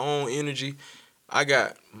around my own energy. I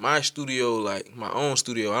got my studio, like my own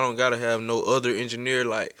studio. I don't gotta have no other engineer,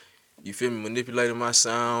 like, you feel me, manipulating my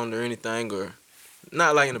sound or anything, or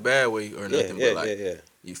not like in a bad way or nothing, but like,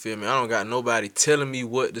 you feel me? I don't got nobody telling me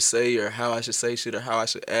what to say or how I should say shit or how I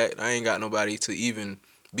should act. I ain't got nobody to even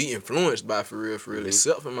be influenced by for real,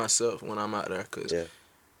 except for myself when I'm out there, cause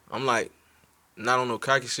I'm like, not on no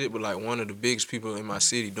cocky shit, but like one of the biggest people in my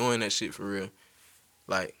city doing that shit for real.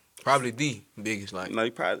 Like, probably the biggest, like. No,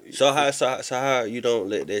 you probably. So how you don't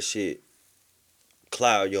let that shit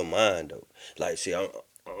cloud your mind though? Like, see,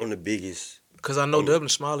 I'm the biggest. Cause I know Dublin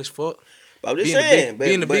small as fuck. I'm just Being saying,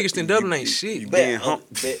 being the biggest in Dublin ain't shit.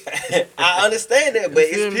 I understand that, but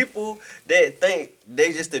feel it's me? people that think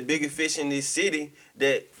they just the biggest fish in this city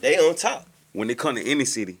that they on top. When it come to any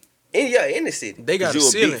city, In the city. They got a you a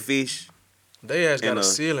ceiling. big fish. They ass got in a a-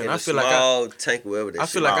 ceiling. In I a feel like small tank, wherever that I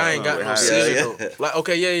feel like I ain't got no Yeah, ceiling yeah. though. Like,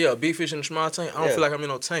 okay, yeah, big fish in the small tank. I don't Yeah. feel like I'm in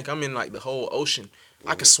no tank. I'm in like the whole ocean.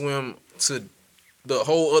 I can swim to the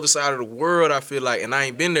whole other side of the world, I feel like, and I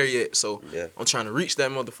ain't been there yet. So Yeah. I'm trying to reach that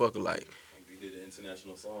motherfucker. Like, You did an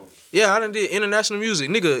international song. yeah, I done did international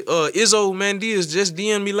music. Nigga, Izzo Mandias just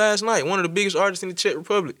DM'd me last night. One of the biggest artists in the Czech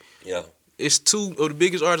Republic. Yeah. It's two of the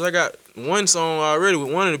biggest artists. I got one song already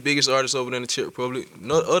with one of the biggest artists over there in the Czech Republic.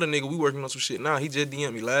 No other nigga, we working on some shit now. He just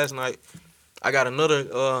DM'd me last night. I got another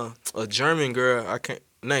a German girl. I can't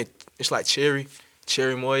name. It's like Cherry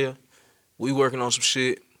Moya. We working on some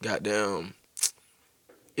shit. Goddamn.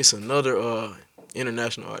 It's another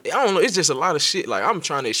international artist. I don't know. It's just a lot of shit. Like, I'm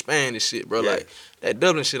trying to expand this shit, bro. Yeah. Like, that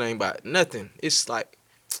Dublin shit ain't about nothing. It's like,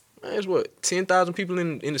 man, it's what, 10,000 people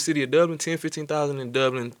in the city of Dublin, 10, 15,000 in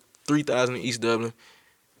Dublin, 3,000 in East Dublin.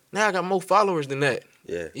 Now I got more followers than that.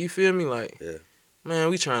 Yeah. You feel me? Like, Yeah. man,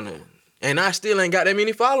 we trying to, and I still ain't got that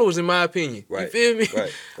many followers in my opinion. You Right. feel me?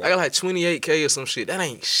 Right. I got like 28K or some shit. That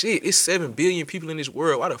ain't shit. It's 7 billion people in this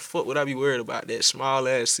world. Why the fuck would I be worried about that small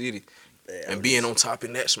ass city and being on top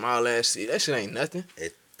in that small ass city? That shit ain't nothing.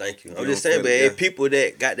 Thank you. I'm You just don't saying, feel but it, it's people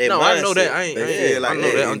that got that No, mindset. I know that. I ain't- Yeah, like I know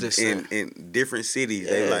that. that. I'm just saying. In different cities,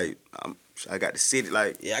 Yeah. they like, I got the city,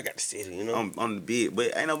 like, Yeah, I got the city, you know? I'm the big,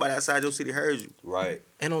 but ain't nobody outside your city heard you. Right.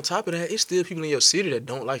 And on top of that, it's still people in your city that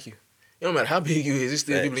don't like you. It don't matter how big you is, it's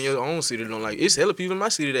still people in your own city that don't like you. It's hella people in my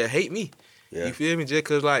city that hate me. Yeah. You feel me? Just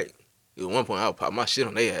cause like at one point I would pop my shit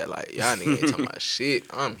on their head like, y'all niggas ain't talking about shit.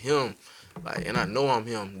 I'm him. Like, and I know I'm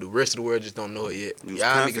him. The rest of the world just don't know it yet. You was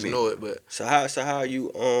Y'all confident. niggas know it, but So how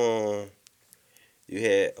you you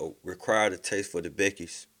had required a taste for the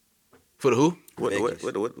Beckys? for the who? What? Becky's.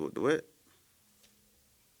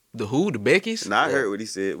 The who? The Beckys? Nah, I Yeah. heard what he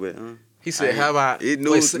said, but He said, ain't- "Have I?" It wait,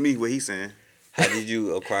 news to me what he's saying. How did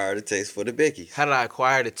you acquire the taste for the Beckys? How did I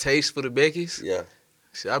acquire the taste for the Beckys? Yeah.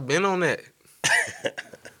 Shit, I've been on that.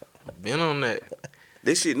 Been on that.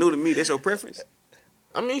 This shit new to me. That's your preference.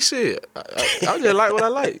 I mean, shit. I just like what I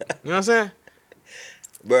like. You know what I'm saying?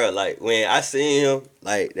 Bro, like when I seen him,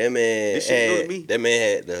 like that man This shit new to had me. that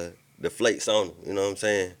man had the flakes on him, you know what I'm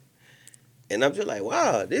saying? And I'm just like,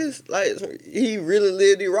 wow, this like he really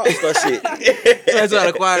lived the rock star shit. That's how I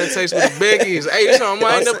acquired the taste for the Beckys. Hey, this something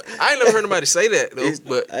I ain't never heard nobody say that though.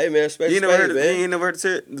 But Hey man, respect You ain't never heard man. you ain't never heard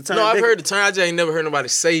the term. no, I've Becky? heard the term. I just ain't never heard nobody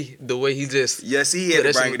say the way he just Yes, he Put had to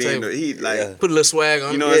that shit bring on it the in. table. He like Yeah. put a little swag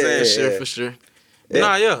on. You know it. what I'm saying? For sure, Yeah. for sure. Yeah.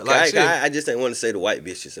 Nah, yeah, like shit. I just ain't want to say the white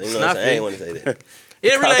bitches. You know what I'm Nah, saying? I ain't want to say that.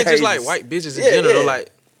 It really ain't just like Caucasians. white bitches in Yeah, general. yeah.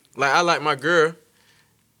 Like I like my girl,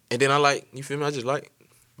 and then I like, you feel me? I just like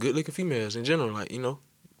good looking females in general. Like, you know,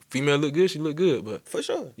 female look good, she look good, but For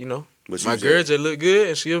sure. you know, But my you girl just- just look good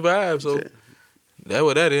and she a vibe. So Yeah. that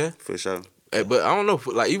what that is. for sure. Hey, but I don't know.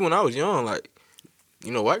 Like even when I was young, like,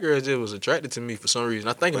 you know, white girls just was attracted to me for some reason.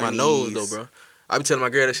 I think in my nose though, bro. I be telling my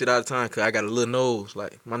girl that shit all the time because I got a little nose.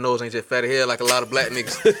 Like, my nose ain't just fat as hell like a lot of black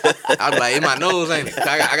niggas. I be like, in my nose ain't it?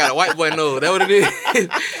 I got a white boy nose. That what it is?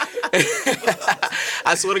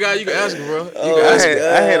 I swear to God, you can ask her, bro. You Oh, can I ask her.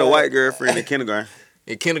 had a white girlfriend in kindergarten.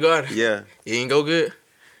 In kindergarten, Yeah, it ain't go good.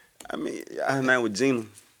 I mean, her name was Gina.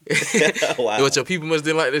 Wow. What, your people must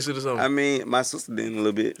didn't like this shit or something? I mean, my sister did a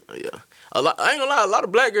little bit. Yeah. I ain't gonna lie, a lot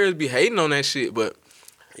of black girls be hating on that shit, but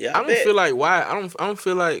Yeah, I don't feel like why. I don't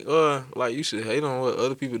feel like you should hate on what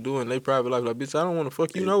other people do in their private life. Like, bitch, I don't want to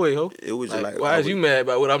fuck you no way, ho. It was just like why is you mad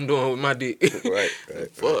about what I'm doing with my dick? right.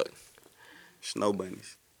 Fuck. snow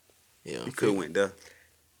bunnies. Yeah. You could have went there.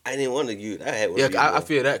 I didn't want to use. I had one. Yeah, of you, I bro.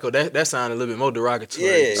 feel that because that sounded a little bit more derogatory.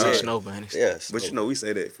 Yeah, than yeah. snow bunnies. Yes. But you know, we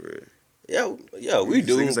say that for real. Yeah, we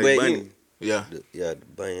do. Niggas say But bunny. you, Yeah. The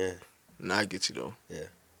band. Nah, I get you though.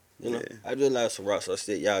 You know, Yeah. I just like some rock so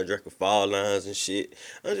shit. Y'all drinking fall lines and shit.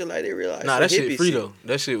 I'm just like, they realize Nah, some that shit hippie free shit. though.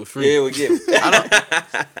 That shit was free. Yeah, we get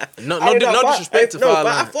it. No I did not fuck- disrespect to no, Five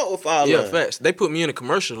but I Line. fuck with Five Yeah, Line. facts. They put me in a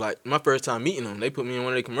commercial. Like my first time meeting them, they put me in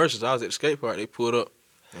one of their commercials. I was at the skate park. They pulled up,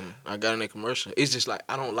 and I got in their commercial. It's just like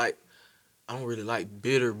I don't really like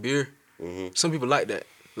bitter beer. Mhm. Some people like that,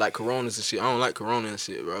 like Coronas and shit. I don't like Corona and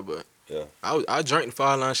shit, bro. But Yeah. I drank the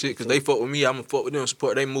Five Line shit because they fuck with me. I'm gonna fuck with them,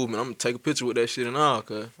 support their movement. I'm gonna take a picture with that shit and all,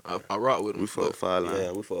 cause I rock with them. We fuck 5 line.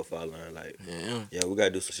 Yeah, we fuck with Five Line. Like, Yeah. yeah, we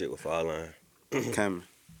gotta do some shit with Five Line. Coming.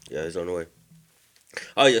 Yeah, it's on the way.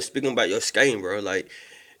 Oh yeah, speaking about your skating, bro. Like,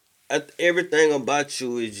 everything about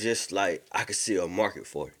you is just like I can see a market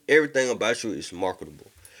for it. Everything about you is marketable.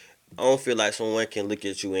 I don't feel like someone can look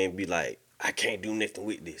at you and be like, I can't do nothing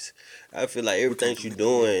with this. I feel like everything you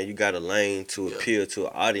doing, you got a lane to appeal to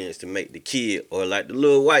an audience to make the kid or like the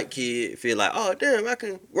little white kid feel like, oh damn, I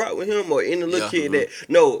can rock with him, or any little kid that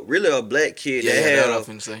really a black kid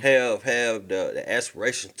that have the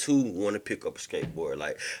aspiration to want to pick up a skateboard.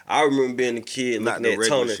 Like I remember being a kid Not looking the at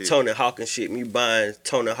regular shit. Tony Hawk and shit, me buying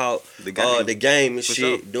Tony Hawk The game. the game and For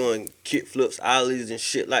shit, sure. doing kick flips, ollies and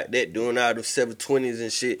shit like that, doing all them 720s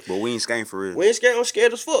and shit. But we ain't skating for real. We ain't scared. I'm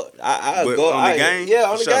scared as fuck. I But go on the game? Yeah,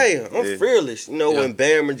 on the Sure. game. I'm Yeah. fearless. You know, Yeah. when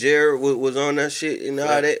Bam and Jared was on that shit and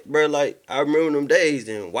all that, bro. Like I remember them days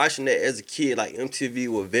and watching that as a kid. Like MTV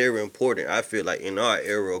was very important. I feel like in our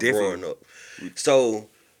era of Definitely. growing up. So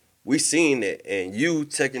we seen that, and you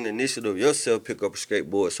taking the initiative yourself pick up a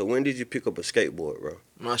skateboard. So when did you pick up a skateboard, bro?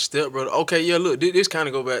 My stepbrother. Okay, yeah. Look, this kind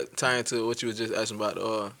of go back tying to what you was just asking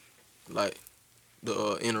about. Like the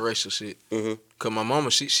interracial shit. Mhm. Cause my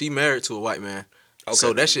mama, she married to a white man. Okay.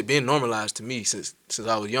 So that shit been normalized to me since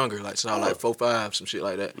I was younger, like since I was like 4, 5, some shit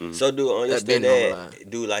like that. So do on your That been stepdad, normalized.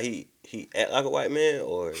 do like he act like a white man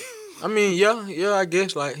or? I mean, yeah, I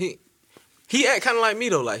guess like he act kind of like me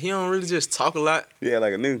though. Like he don't really just talk a lot. Yeah,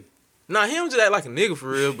 like a new. Nah, he don't just act like a nigga for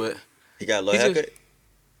real, but He got a low He just- haircut.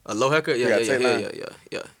 a low haircut. got tape line.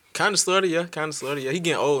 Yeah. Kind of slutty, yeah. He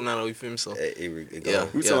getting old now though. You feel me? So It Yeah.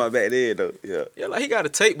 We talking about back then though. Yeah. yeah, like he got a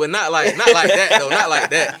tape, but not like that though. Not like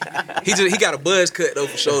that. He got a buzz cut though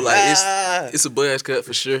for sure. Like it's a buzz cut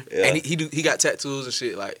for sure. Yeah. And he got tattoos and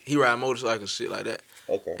shit. Like he ride motorcycles, shit like that.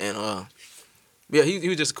 Okay. And yeah, he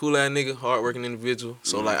was just a cool ass nigga, hardworking individual.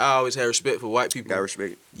 So like I always had respect for white people. Got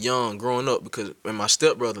respect. Young growing up because and my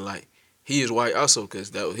stepbrother like he is white also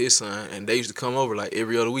because that was his son and they used to come over like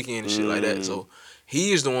every other weekend and shit like that. So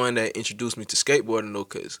he is the one that introduced me to skateboarding though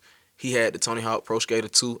because he had the Tony Hawk Pro Skater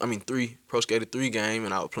 3 game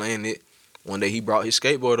and I was playing it. One day he brought his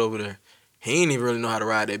skateboard over there. He ain't even really know how to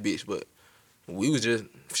ride that bitch, but we was just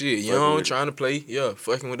young with it. trying to play,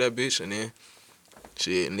 fucking with that bitch and then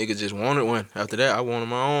nigga just wanted one. After that I wanted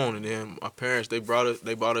my own and then my parents they bought us a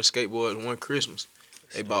skateboard one Christmas.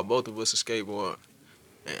 They bought both of us a skateboard.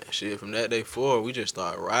 And from that day forward, we just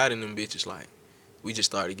started riding them bitches. Like, we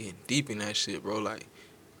just started getting deep in that shit, bro. Like,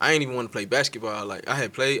 I ain't even want to play basketball. Like,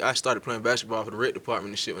 I started playing basketball for the rec department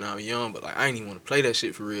and shit when I was young, but like, I ain't even want to play that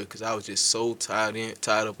shit for real because I was just so tied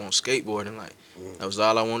up on skateboarding. Like, that was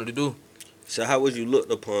all I wanted to do. So how was you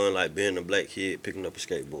looked upon like being a black kid picking up a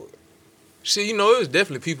skateboard? Shit, it was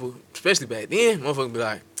definitely people, especially back then, motherfuckers be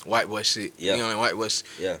like, white boy shit. Yeah. You know, like white boy shit.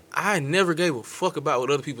 Yeah. I never gave a fuck about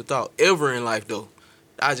what other people thought ever in life, though.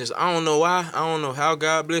 I don't know why. I don't know how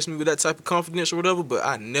God blessed me with that type of confidence or whatever, but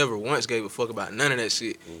I never once gave a fuck about none of that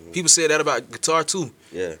shit. People said that about guitar too.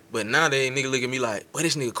 Yeah. But nowadays, nigga look at me like, boy,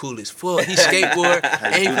 this nigga cool as fuck. He skateboard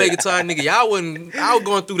and he play guitar, nigga. I was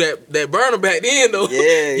going through that burner back then, though.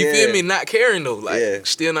 Yeah, You feel yeah. me? Not caring, though. Like, Yeah.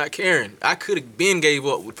 still not caring. I could have been gave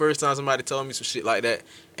up the first time somebody told me some shit like that,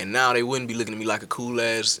 and now they wouldn't be looking at me like a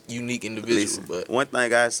cool-ass, unique individual. Listen, But, one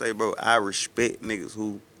thing I say, bro, I respect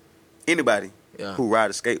niggas anybody yeah, who ride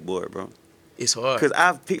a skateboard, bro. it's hard. Cause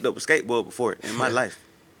I've picked up a skateboard before in my life.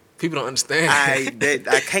 People don't understand.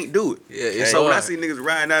 I can't do it. Yeah, it's So when I hard. see niggas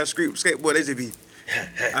riding down the street with skateboard, they just be,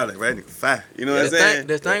 I was like, right nigga, fire. You know what I'm saying?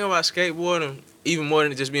 The thing about skateboarding, even more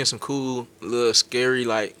than just being some cool, little scary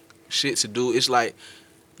like shit to do, it's like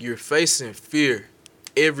you're facing fear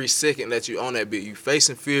every second that you're on that bit. You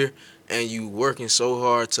facing fear and you working so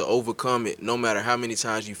hard to overcome it. No matter how many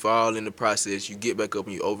times you fall in the process, you get back up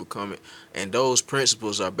and you overcome it. And those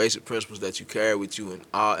principles are basic principles that you carry with you in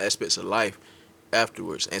all aspects of life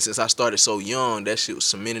afterwards. And since I started so young, that shit was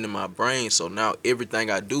cemented in my brain. So now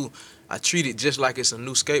everything I do, I treat it just like it's a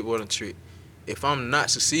new skateboarding trick. If I'm not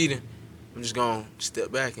succeeding, I'm just gonna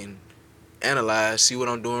step back and analyze, see what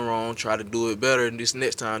I'm doing wrong, try to do it better this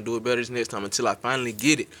next time, do it better this next time until I finally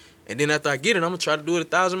get it. And then after I get it, I'm gonna try to do it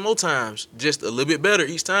 1,000 more times, just a little bit better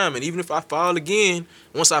each time. And even if I fall again,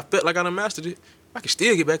 once I felt like I done mastered it, I can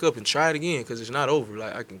still get back up and try it again because it's not over.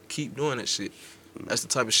 Like, I can keep doing that shit. That's the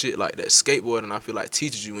type of shit like that skateboarding I feel like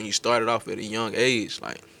teaches you when you started off at a young age.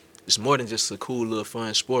 Like, it's more than just a cool little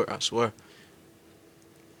fun sport, I swear.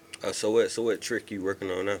 So what trick you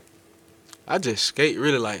working on now? I just skate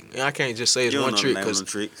really like, I can't just say it's You one don't know trick the name of because them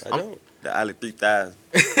tricks. I don't. The Alley 3000.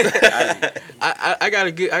 I got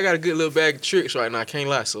a good little bag of tricks right now. I can't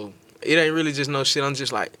lie. So it ain't really just no shit. I'm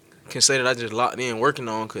just like can say that I just locked in working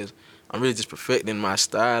on because I'm really just perfecting my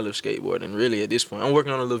style of skateboarding. Really at this point, I'm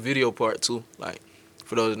working on a little video part too. Like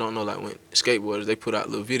for those that don't know, like when skateboarders they put out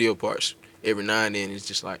little video parts every now and then. It's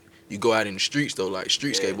just like you go out in the streets though, like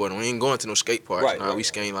street skateboarding. We ain't going to no skate parks. Right, Nah, right. we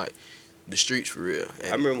skating like the streets for real.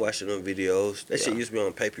 I remember watching them videos. That shit used to be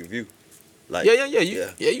on pay-per-view. Like, Yeah. You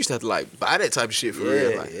used to have to like buy that type of shit for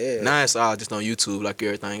real. Like, yeah. now it's all just on YouTube like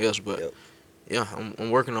everything else. But Yep. yeah, I'm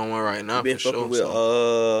working on one right now You been for fucking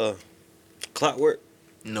sure. with Clockwork?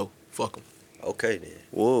 No, fuck them. Okay then.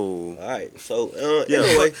 Whoa. All right. So Yeah.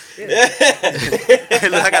 anyway, Hey,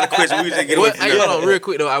 look, I got a question. We just get away Well, from hey, that. hold on, real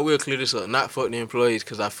quick though. I will clear this up. Not fuck the employees,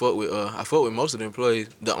 cause I fuck with most of the employees.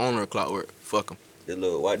 The owner of Clockwork, fuck him, the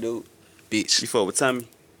little white dude. bitch. You fuck with Tommy?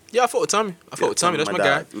 Yeah, I fuck with Tommy. I fuck with Tommy. That's my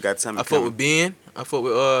guy. dog. We got Tommy. I fuck with Ben. I fuck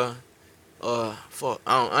with fuck.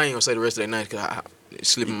 I ain't gonna say the rest of their names cause it's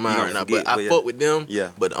slipping my mind You right now. don't forget, But I but yeah. fuck with them.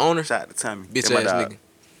 Yeah. But the owner, Shout out to Tommy. bitch That my ass dog. nigga.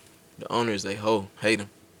 The owner is a hoe. Hate him.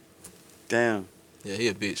 Damn. Yeah, he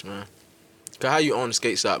a bitch, man. Cause how you own a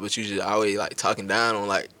skate shop, but you just always like talking down on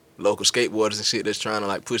like local skateboarders and shit that's trying to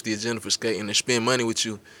like push the agenda for skating and spend money with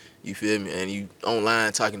you. You feel me? And you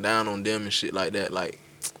online talking down on them and shit like that. Like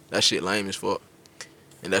that shit lame as fuck.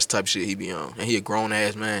 And that's the type of shit he be on. And he a grown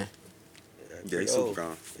ass man. Yeah, he's super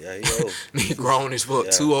grown. Yeah, he old. He grown as fuck.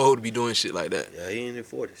 Yeah. Too old to be doing shit like that. Yeah, he in his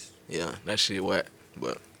 40s. Yeah, that shit whack.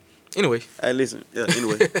 But anyway, Hey, listen. Yeah,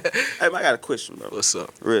 anyway. Hey, man, I got a question, bro. what's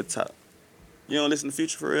up? Real talk. You don't listen to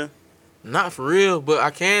Future for real? Not for real, but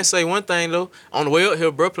I can say one thing though. On the way up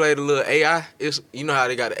here, bro played a little AI. It's you know how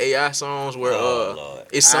they got the AI songs where Lord.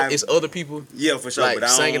 it's other people Yeah, for sure. like but I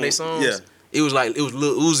don't, singing their songs. Yeah. It was Lil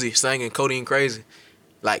Uzi singing Codeine Crazy.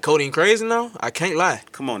 Like Codeine Crazy now, I can't lie.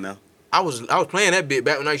 Come on now. I was playing that bit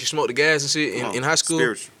back when I used to smoke the gas and shit Come on. in high school.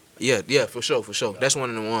 Spiritual. Yeah, for sure. That's one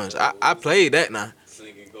of the ones. I played that now.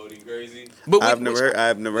 Singing Codeine Crazy, But I've never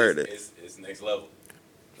heard it. it's next level.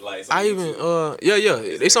 Like, it's I on even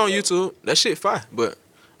YouTube. it's on YouTube. That shit fire. But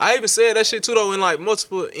I even said that shit too though in like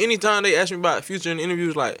multiple anytime they ask me about Future in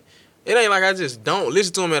interviews, like it ain't like I just don't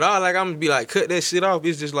listen to him at all. Like I'm gonna be like cut that shit off.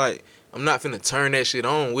 It's just like I'm not finna turn that shit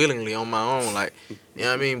on willingly on my own. Like you know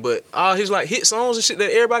what I mean? But all his like hit songs and shit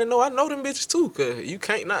that everybody know, I know them bitches too. Cause you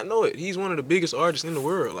can't not know it. He's one of the biggest artists in the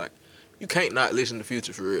world. Like you can't not listen to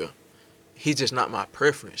Future for real. He's just not my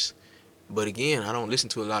preference. But again, I don't listen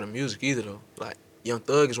to a lot of music either though. Like Young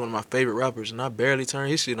Thug is one of my favorite rappers, and I barely turn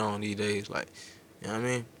his shit on these days. Like, you know what I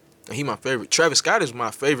mean? And he my favorite. Travis Scott is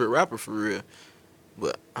my favorite rapper for real.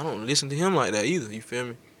 But I don't listen to him like that either, you feel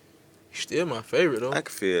me? He's still my favorite though. I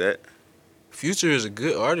can feel that. Future is a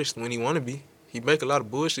good artist when he wanna be. He make a lot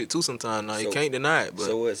of bullshit too sometimes now. You So- can't deny it. But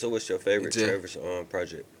So what's your favorite Yeah. Travis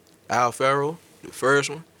project? Al Farrow, the first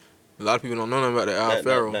one. A lot of people don't know nothing about the Al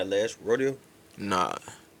Farrow. Not last rodeo. Nah.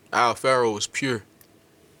 Al Farrow was pure.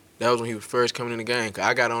 That was when he was first coming in the game. 'Cause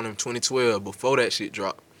I got on him 2012 before that shit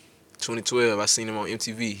dropped. 2012, I seen him on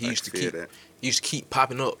MTV. He I used to can feel keep that. he used to keep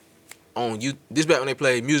popping up on you. This back when they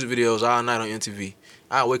played music videos all night on MTV.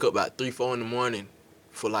 I'd wake up about 3-4 in the morning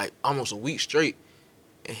for like almost a week straight,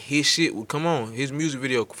 and his shit would come on. His music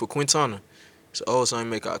video for Quintana. It's an old song he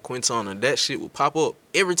make out Quintana. That shit would pop up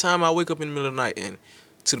every time I wake up in the middle of the night, and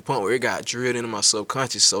to the point where it got drilled into my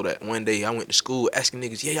subconscious. So that one day I went to school asking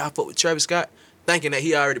niggas, yeah, y'all fuck with Travis Scott, thinking that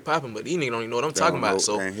he already popping, but these niggas don't even know what I'm talking about.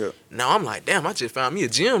 So now I'm like, damn, I just found me a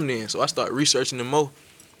gym then. So I started researching them more.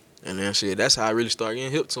 And then shit, that's how I really started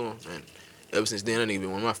getting hip to him. And ever since then, that nigga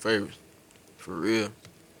been one of my favorites. For real.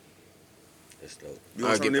 That's dope. You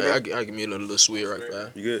I'll want give something, me a little sweet right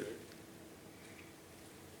there. You good?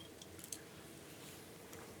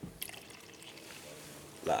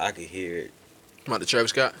 Like I could hear it. About the Travis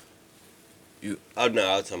Scott? Oh no,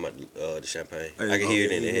 I was talking about the champagne. Hey, I can hear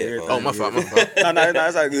it in the headphones. Oh, my fault. No,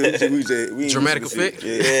 it's all good. We Dramatic specific.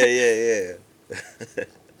 effect? Yeah.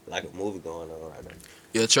 Like a movie going on right now.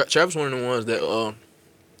 Yeah, Travis one of the ones that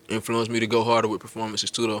influenced me to go harder with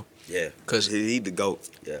performances too, though. Yeah. Cause He the GOAT.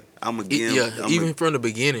 Yeah. I'm going to give him. even from the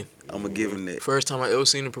beginning. I'm going to give him that. First time I ever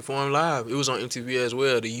seen him perform live, it was on MTV as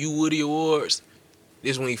well. The U Woody Awards.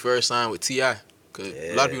 This when he first signed with T.I. Cause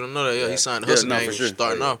a lot of people don't know that. Yeah, he signed the Hustle no, Gang for sure.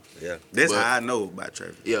 starting off. Yeah. That's But- how I know about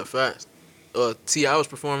Travis. Yeah, facts. T.I. was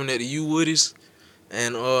performing at the U Woodies,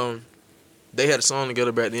 and they had a song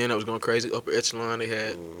together back then that was going crazy. Upper Echelon, they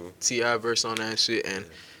had T.I. verse on that and shit, and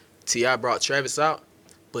T.I. brought Travis out,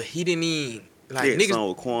 but he didn't even like He had a niggas. song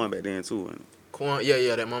with Quan back then too. And Quan,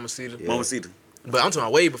 yeah, that Mama Cedar. Yeah. Mama Cedar. But I'm talking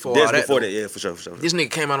about way before That's all that. before though. that, yeah, for sure. This nigga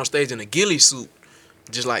came out on stage in a ghillie suit,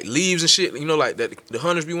 just like leaves and shit. You know, like that the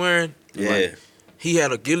hunters be wearing. Yeah. Like, he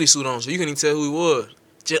had a ghillie suit on, so you couldn't even tell who he was.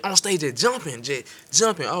 Just on stage, just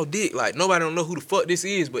jumping, all dick. Like nobody don't know who the fuck this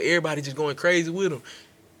is, but everybody just going crazy with him.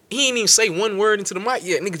 He ain't even say one word into the mic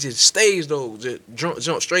yet. Nigga just stage though, just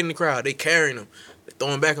jump straight in the crowd. They carrying him, they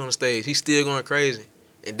throwing him back on the stage. He's still going crazy,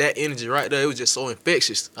 and that energy right there, it was just so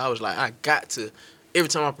infectious. I was like, I got to. Every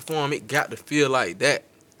time I perform, it got to feel like that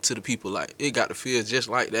to the people. Like it got to feel just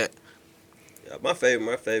like that. Yeah, my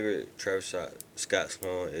favorite Travis Scott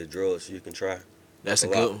song is "Drugs You Can Try." That's a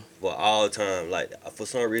good one. For all time, like for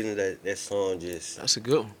some reason that song just That's a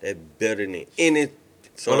good one. that better than any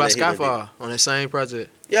song. What about that he done Skyfall on that same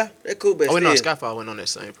project? did. Yeah, that cool, but Oh wait, no, still, Skyfall went on that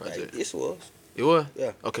same like, project. yes, it was. It was?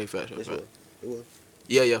 Yeah. Okay, facts. Yes, it was. It was.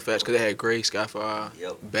 Yeah, facts. Cause they had Gray, Skyfall,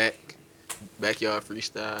 Yep. Backyard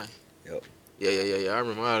Freestyle. Yep. Yeah. I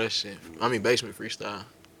remember all that shit. I mean, Basement Freestyle.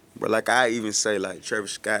 But like I even say, like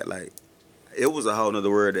Travis Scott, like it was a whole nother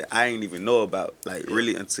world that I ain't even know about, like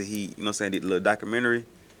really until he, you know what I'm saying, did the little documentary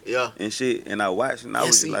Yeah, and shit, and I watched and I Yeah,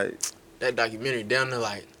 was see, like, that documentary down there,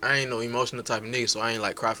 like, I ain't no emotional type of nigga, so I ain't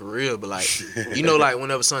like cry for real. But like, you know, like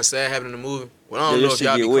whenever something sad happened in the movie, well, I don't your know if shit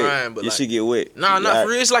y'all get be wet. crying, but Your like, shit get wet. nah, not Like, for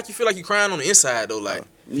real. It's like you feel like you crying on the inside though, like.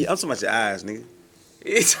 I'm talking about your eyes, nigga.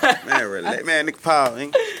 It's Man, relax, man, nigga, Paul,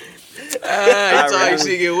 nigga. you talking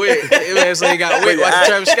shit get wet. That man say he got wet Wait, watching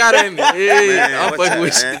Travis Scott in it. Yeah, Man, I'm watch fucking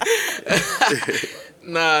out, with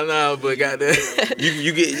you. Nah, but goddamn.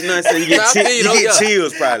 You get, you know what I'm saying? You Nah, I get, feel you, you though, get yeah.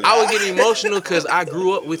 chills probably. I was getting emotional because I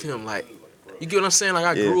grew up with him. Like, you get what I'm saying? Like,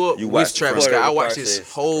 I Yeah, grew up you with watched Travis the Scott. I process, watched his the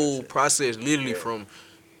whole process literally from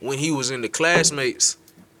when he was in the Classmates.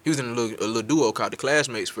 He was in a little duo called the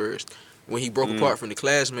Classmates first. When he broke apart from the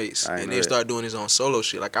Classmates I ain't and know then that. started doing his own solo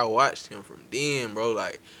shit. Like, I watched him from then, bro.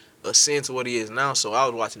 Like, ascend to what he is now. So I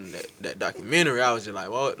was watching that documentary. I was just like,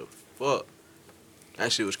 what the fuck?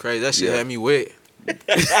 That shit was crazy. That shit Yeah. had me wet.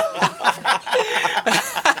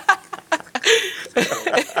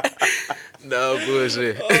 No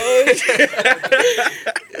bullshit.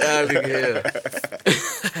 Yeah, nigga, yeah.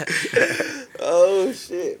 Oh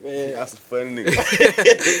shit, man! That's a funny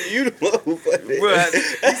nigga. You the one who funny.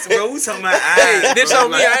 Bro, we talking about Hey, eyes. this bro.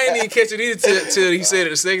 on me. I ain't even catch it either till he said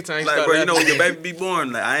it the second time. He Like, started bro, you know when laughing. your baby be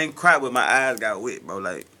born, like I ain't cried but my eyes got wet, bro.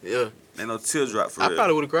 Like, Yeah, ain't no teardrop for I real.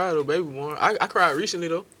 probably would have cried though, baby born. I cried recently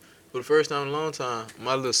though, for the first time in a long time.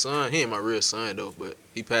 My little son, he ain't my real son though, but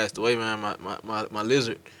he passed away, man. My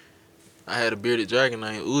lizard. I had a bearded dragon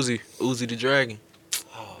named Uzi the Dragon.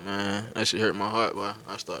 Man, that shit hurt my heart, boy.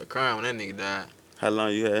 I started crying when that nigga died. How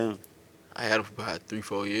long you had him? I had him for about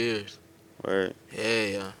 3-4 years. Word.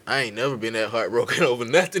 Yeah. I ain't never been that heartbroken over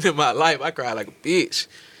nothing in my life. I cried like a bitch.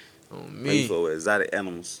 On Me me. for exotic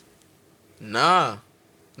animals. Nah,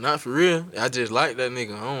 not for real. I just like that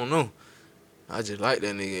nigga. I don't know. I just like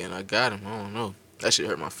that nigga and I got him. I don't know. That shit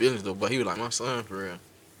hurt my feelings though, but he was like my son for real.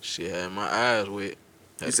 Shit had my eyes wet.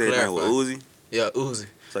 Had You to said that with clarify. Uzi? Yeah, Uzi.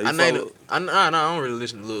 So you I named follow- it. I don't really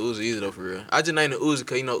listen to Lil Uzi either though for real. I just named it Uzi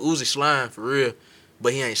because you know Uzi slime for real,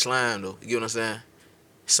 but he ain't slime though. You get what I'm saying?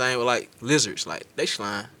 Same with like lizards, like they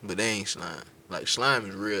slime, but they ain't slime. Like slime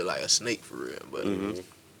is real, like a snake for real. But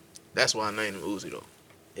that's why I named him Uzi though.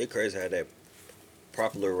 It crazy how that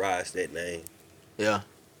popularized that name. Yeah.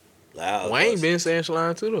 Loud. Wayne been saying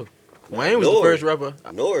slime too though. Wayne was the Nori. first rapper.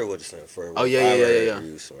 Nori was the same first. Oh, yeah.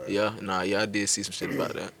 Yeah. Yeah, I did see some shit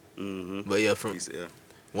about that. Mm-hmm. But yeah, from He said,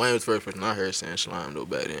 Wayne was the first person I heard saying slime though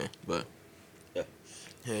back then. But Yeah.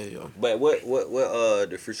 yeah. But what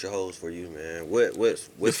the future holds for you, man?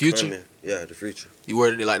 What's future? coming? Yeah, the future You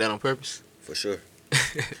worded it like that on purpose? for sure.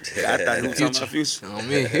 I thought he was talking about future. On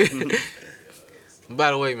me. By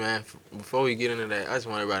the way, man, before we get into that, I just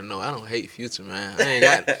want everybody to know I don't hate Future, man.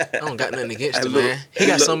 I don't got nothing against Hey, him, look, man. He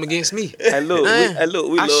got something against me. Hey, look, Man,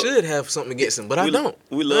 we I love, should have something against him, but I we, don't.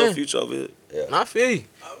 We love Man. Future over here. And I feel you.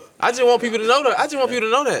 I just want people to know that. I just want people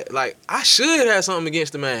to know that. Like, I should have something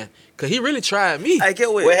against the man. Because he really tried me. Hey, get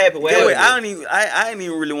away. What happened? What happened? I ain't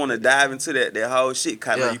even really want to dive into that whole shit.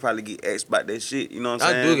 Kind of, Yeah. you probably get asked about that shit. You know what I'm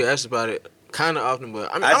I saying? do get asked about it kind of often,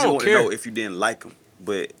 but I mean, I I just don't want to care. know if you didn't like him,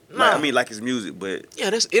 but Nah. like his music, but Yeah,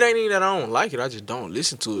 it ain't even that I don't like it. I just don't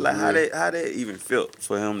listen to it. like really. how that even felt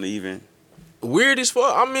for him to even. Weird as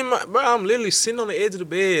fuck. I'm literally sitting on the edge of the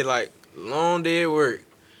bed, like long day at work,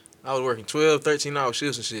 I was working 12, 13-hour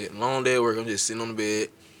shifts and shit. Long day at work. I'm just sitting on the bed,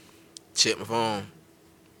 check my phone,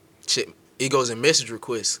 check. It goes in message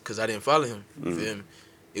requests because I didn't follow him. You feel me?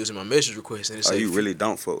 It was in my message request and it said, you really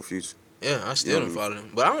don't fuck with Future? Yeah, I still don't follow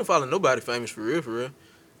him. But I don't follow nobody famous for real, for real.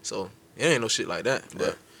 So, it ain't no shit like that.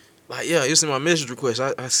 But, like, yeah, it's in my message request.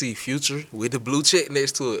 I see Future with the blue check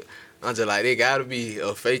next to it. I'm just like, they gotta be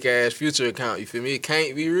a fake-ass Future account, you feel me? It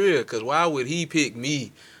can't be real, because why would he pick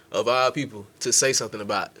me, of all people, to say something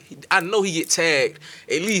about? I know he get tagged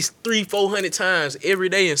at least 300-400 times every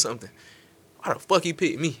day in something. Why the fuck he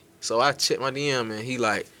picked me? So I checked my DM, and he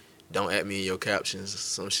like, don't at me in your captions or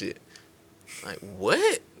some shit. Like,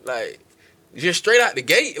 what? Like, just straight out the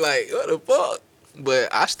gate, like, what the fuck?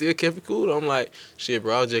 But I still kept it cool. I'm like, shit,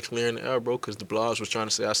 bro, I was just clearing the air, bro, because the blogs was trying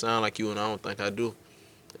to say I sound like you, and I don't think I do.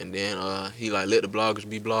 And then he, like, let the bloggers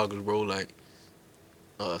be bloggers, bro. Like,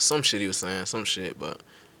 some shit he was saying, some shit. But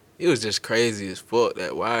it was just crazy as fuck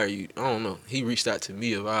that why are you, I don't know. He reached out to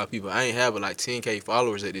me of all people. I ain't have, like, 10K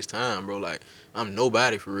followers at this time, bro. Like, I'm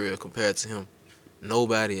nobody for real compared to him.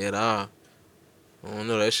 Nobody at all. I don't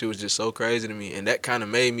know. That shit was just so crazy to me. And that kind of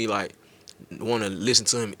made me, like, want to listen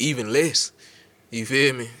to him even less. You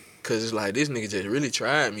feel me? Because it's like, this nigga just really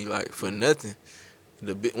tried me, like, for nothing.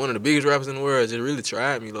 One of the biggest rappers in the world just really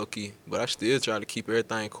tried me, low-key. But I still try to keep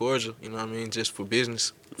everything cordial, you know what I mean? Just for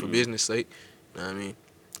business, business sake, you know what I mean?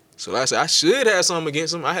 So like I said, I should have something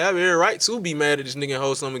against him. I have every right to be mad at this nigga and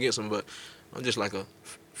hold something against him, but I'm just like a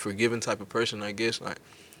forgiving type of person, I guess. Like,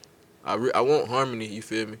 I want harmony, you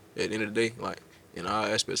feel me? At the end of the day, like, in all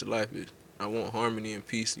aspects of life, I want harmony and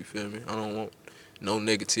peace, you feel me? I don't want no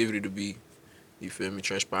negativity to be, you feel me,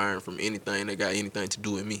 transpiring from anything that got anything to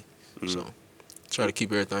do with me. So, try to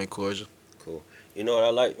keep everything cordial. Cool. You know what I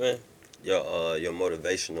like, man? Your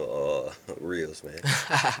motivational reels, man.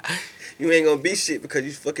 You ain't gonna be shit because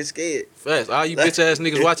you fucking scared. Facts. All you bitch ass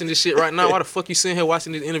niggas watching this shit right now, why the fuck you sitting here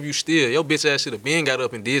watching this interview still? Your bitch ass should have been got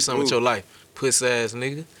up and did something with your life. Puss ass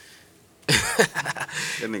nigga.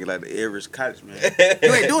 That nigga like the average college man.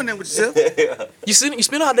 You ain't doing that with yourself. You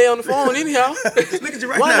spend all day on the phone anyhow. Look at you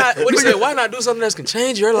right Why now. not? What do you say? Why not do something that can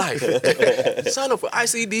change your life? Sign up for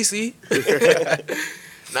ICDC.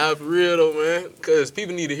 Nah, for real though, man. Cause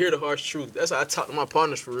people need to hear the harsh truth. That's how I talk to my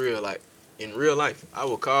partners for real. Like in real life, I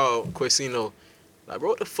will call Quasino. Like, bro,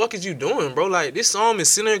 what the fuck is you doing, bro? Like, this song been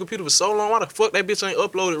sitting on your computer for so long. Why the fuck that bitch ain't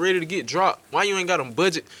uploaded, ready to get dropped? Why you ain't got a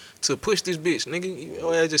budget to push this bitch, nigga? You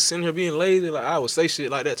know, just sitting here being lazy. Like, I would say shit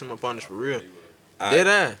like that to my partners for real. Dead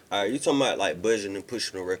eye. All right, you talking about, like, budgeting and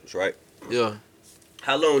pushing the records, right? Yeah.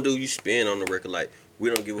 How long do you spend on the record? Like, we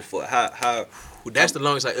don't give a fuck. How? Well, that's the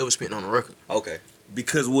longest I ever spent on a record. Okay.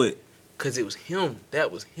 Because what? Because it was him. That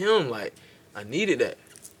was him. Like, I needed that.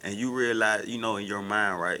 And you realize, you know, in your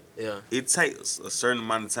mind, right? Yeah. It takes a certain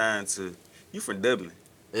amount of time to. You from Dublin.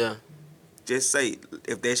 Yeah. Just say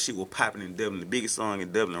if that shit was popping in Dublin, the biggest song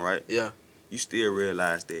in Dublin, right? Yeah. You still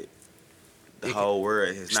realize that the whole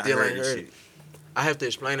world has not heard this shit. I have to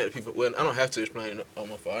explain that to people. Well, I don't have to explain it on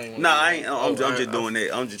my phone. No, I ain't. I'm just doing that.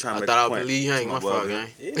 I'm just trying to make a point. I thought I would leave you hanging my phone, gang.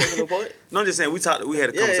 You making a point? No, I'm just saying we had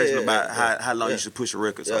a conversation about how long you should push a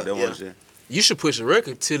record. So that was just. You should push a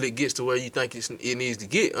record till it gets to where you think it needs to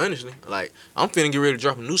get, honestly. Like, I'm finna get ready to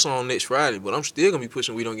drop a new song next Friday, but I'm still gonna be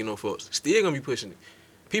pushing We Don't Get No Fucks. Still gonna be pushing it.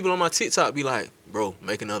 People on my TikTok be like, bro,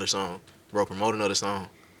 make another song. Bro, promote another song.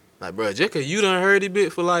 Like, bro, just cause you done heard it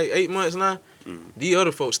bit for like 8 months now, these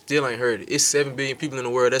other folks still ain't heard it. It's 7 billion people in the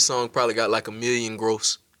world. That song probably got like 1 million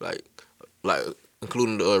gross. Like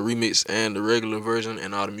including the remix and the regular version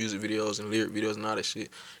and all the music videos and lyric videos and all that shit.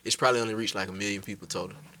 It's probably only reached like 1 million people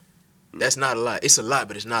total. That's not a lot. It's a lot,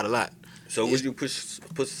 but it's not a lot. So would you push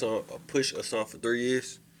a song for 3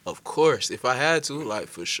 years? Of course. If I had to, like,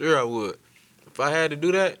 for sure I would. If I had to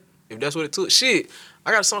do that, if that's what it took. Shit,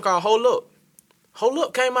 I got a song called Hold Up. Hold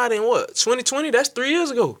Up came out in what? 2020? That's 3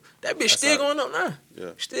 years ago. That bitch still going up now.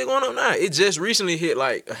 Yeah. Still going up now. It just recently hit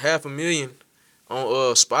like 500,000 on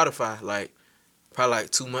Spotify. Like, probably like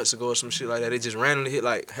 2 months ago or some shit like that. It just randomly hit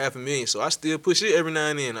like 500,000. So I still push it every now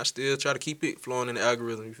and then. I still try to keep it flowing in the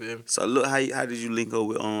algorithm, you feel me? So look, how did you link up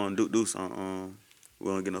with Deuce on We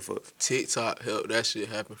Don't Get No Fucks? TikTok helped that shit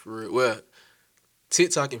happen for real. Well,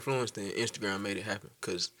 TikTok influenced and Instagram made it happen.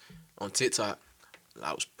 Cause on TikTok,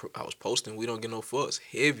 I was posting We Don't Get No Fucks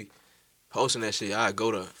heavy. Posting that shit, I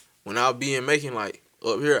go to when I be in making like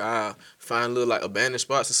up here, I find little like abandoned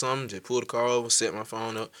spots or something, just pull the car over, set my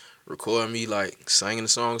phone up, record me like singing the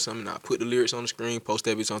song or something. I put the lyrics on the screen, post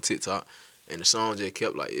that bitch on TikTok, and the song just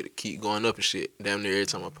kept like it keep going up and shit. Damn near every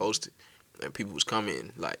time I posted, and people was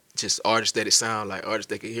commenting like just artists that it sound like, artists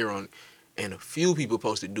they could hear on it. And a few people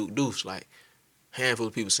posted Duke Deuce like handful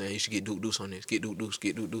of people saying you should get Duke Deuce on this, get Duke Deuce,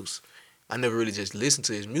 get Duke Deuce. I never really just listened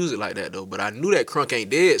to his music like that though, but I knew that Crunk Ain't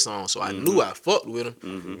Dead song, so I knew I fucked with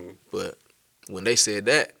him. But when they said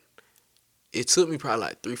that, it took me probably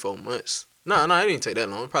like 3-4 months. No, it didn't take that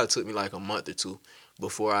long. It probably took me like a month or two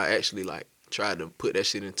before I actually like tried to put that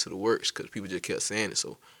shit into the works because people just kept saying it.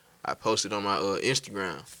 So I posted on my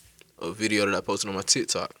Instagram a video that I posted on my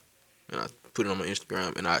TikTok, and I put it on my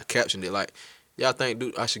Instagram, and I captioned it like, y'all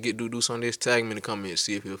think I should get Duke Deuce on this? Tag me in the comments,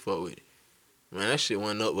 see if he'll fuck with it. Man, that shit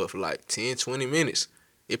went up but for like 10, 20 minutes.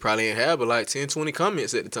 It probably ain't had but like 10, 20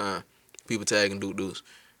 comments at the time. People tagging Duke Deuce.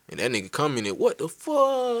 And that nigga commented, what the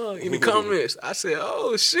fuck, in the comments. I said,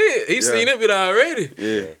 oh shit, he seen that bit already.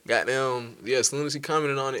 Yeah. Goddamn, yeah, as soon as he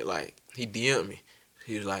commented on it, like, he DM'd me.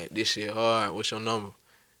 He was like, this shit hard, what's your number?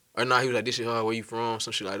 Or nah, he was like, this shit hard, where you from?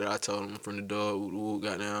 Some shit like that. I told him I'm from the dog,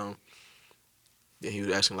 goddamn. Then he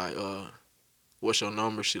was asking like, what's your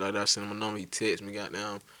number? Shit like that. I sent him a number, he texted me,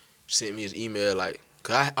 goddamn. Sent me his email, like,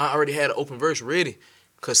 cause I already had an open verse ready.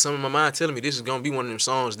 Cause some of my mind telling me this is gonna be one of them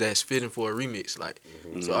songs that's fitting for a remix, like.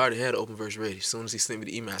 So I already had an open verse ready. As soon as he sent me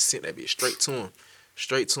the email, I sent that bitch straight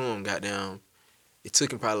to him. Goddamn, it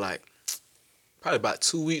took him probably about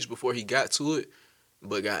 2 weeks before he got to it.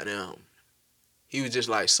 But goddamn, he was just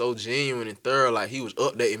like so genuine and thorough. Like he was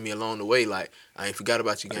updating me along the way. Like I ain't forgot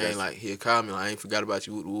about you, gang. Like he'll call me. Like I ain't forgot about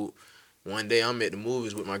you. Whoop, whoop. One day I'm at the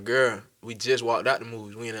movies with my girl. We just walked out the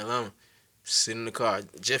movies. We in Atlanta. Sitting in the car.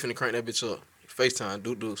 Jeff finna crank that bitch up. FaceTime,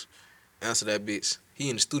 Duke Deuce. Answer that bitch. He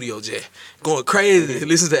in the studio, Jeff. Going crazy.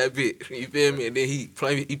 Listen to that bitch. You feel me? And then he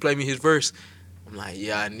play me his verse. I'm like,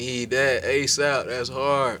 yeah, I need that ASAP. That's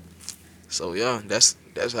hard. So yeah, that's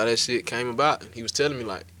how that shit came about. He was telling me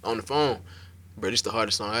like on the phone, bro, this the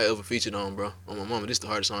hardest song I ever featured on, bro. On my mama, this the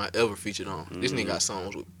hardest song I ever featured on. This nigga got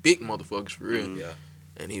songs with big motherfuckers for real. Yeah.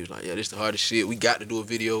 And he was like, yeah, this the hardest shit. We got to do a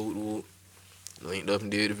video. Linked up and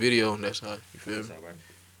did the video, and that's how, you feel me?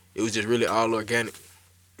 It was just really all organic.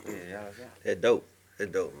 That dope,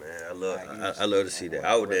 man. I love to see that.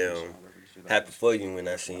 I was damn happy for you when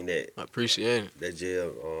I seen that. I appreciate it. That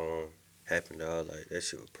jail happened. Dog. Like that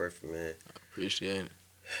shit was perfect, man. I appreciate it.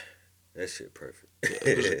 That shit perfect.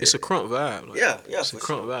 It's a crunk vibe. Like, yeah, it's a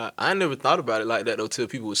crunk vibe. I never thought about it like that though till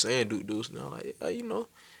people were saying Duke Deuce. And I'm like,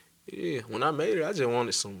 yeah. When I made it, I just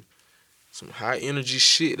wanted some high energy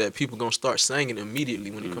shit that people gonna start singing immediately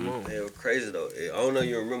when it come on. It was crazy though. I don't know if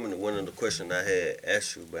you remember one of the questions I had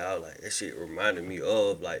asked you, but I was like, that shit reminded me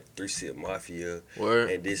of like 3 Sip Mafia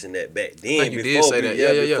and this and that back then. I think you did say that.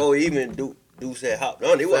 Yeah. Before even Deuce had hopped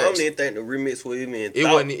on. I don't even think the remix was even it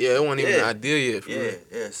wasn't even an idea yet. For real.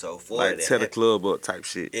 Yeah. So for like that, tear the club up type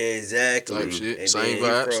shit. Exactly. Type shit. And Same then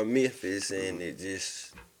vibes. he from Memphis, and it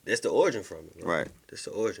just that's the origin from it. Right. That's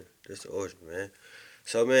the origin, man.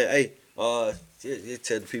 So man, hey. Just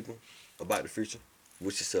tell the people about the future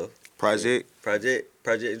with yourself. Project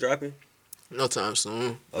dropping? No time soon.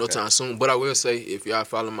 Okay. No time soon. But I will say, if y'all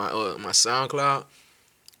follow my SoundCloud,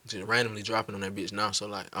 just randomly dropping on that bitch now. So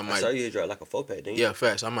like, I might. I saw you drop like a 4-pack, didn't you? Yeah,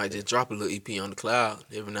 facts. I might just drop a little EP on the cloud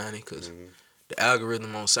every now and then, cause the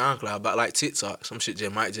algorithm on SoundCloud, about like TikTok, some shit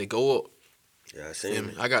might just go up. Yeah, I seen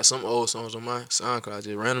it. I got some old songs on my SoundCloud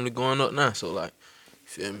just randomly going up now. So like.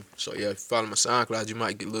 Feel me? So yeah, if you follow my SoundCloud, you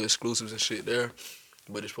might get little exclusives and shit there.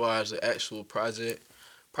 But as far as the actual project,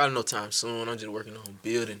 probably no time soon. I'm just working on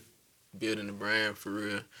building the brand for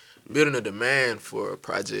real, building a demand for a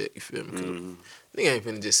project. You feel me? Nigga ain't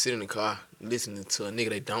finna just sit in the car listening to a nigga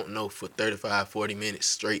they don't know for 35, 40 minutes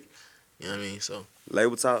straight. You know what I mean? So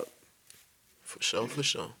label talk. For sure.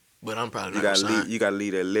 But I'm probably you not gonna sign. You gotta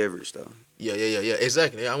leave that leverage though. Yeah.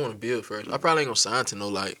 Exactly. Yeah, I want to build first. I probably ain't gonna sign to no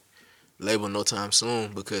like label no time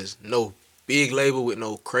soon because no big label with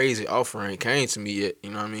no crazy offering came to me yet,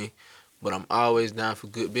 you know what I mean? But I'm always down for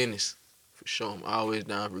good business. For sure, I'm always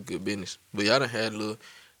down for good business. But y'all done had little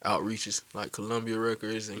outreaches like Columbia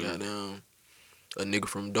Records and goddamn a nigga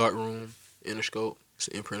from Dark Room, Interscope. It's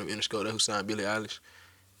an imprint of Interscope that who signed Billie Eilish.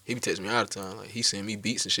 He be texting me all the time. Like he send me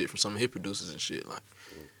beats and shit from some of his producers and shit. Like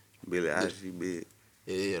Billie Eilish, he big.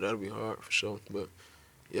 Yeah, that'll be hard for sure. But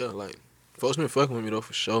yeah, like folks been fucking with me though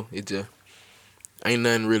for sure. It just ain't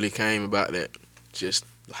nothing really came about that. Just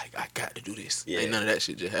like I got to do this. Yeah. Ain't none of that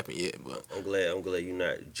shit just happened yet. But I'm glad you're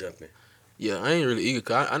not jumping. Yeah, I ain't really eager.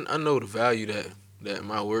 Cause I know the value that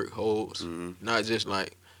my work holds. Not just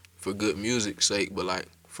like for good music's sake, but like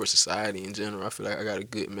for society in general. I feel like I got a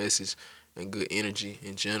good message and good energy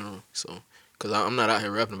in general. So, cause I'm not out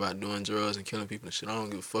here rapping about doing drugs and killing people and shit. I don't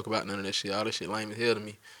give a fuck about none of that shit. All that shit lame as hell to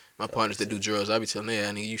me. My partners that do drugs, I be telling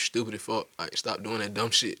them, nigga, you stupid as fuck. Like, stop doing that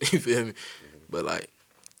dumb shit. You feel me? But like,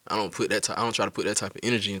 I don't try to put that type of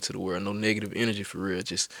energy into the world. No negative energy for real.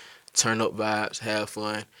 Just turn up vibes, have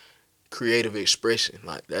fun, creative expression.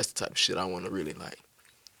 Like that's the type of shit I want to really like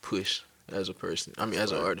push as a person. I mean,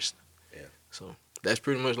 as an artist. Yeah. So that's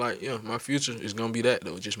pretty much like, my future is gonna be that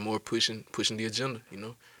though. Just more pushing the agenda.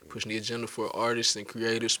 Pushing the agenda for artists and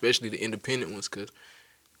creators, especially the independent ones, cause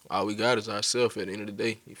all we got is ourselves at the end of the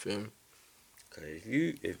day. You feel me? Cause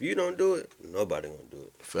if you don't do it, nobody gonna do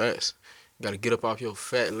it. Facts. You gotta get up off your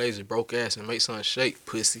fat, lazy, broke ass and make something shake,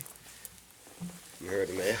 pussy. You heard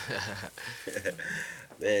it, man.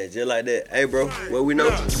 Man, just like that. Hey, bro, what we know?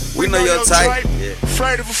 We know your type. Yeah.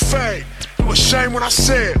 Afraid of a fade. It was shame when I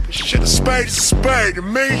said, but shit, a spade is a spade. To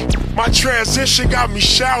me, my transition got me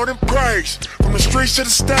showered in praise. From the streets to the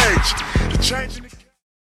stage. The change in the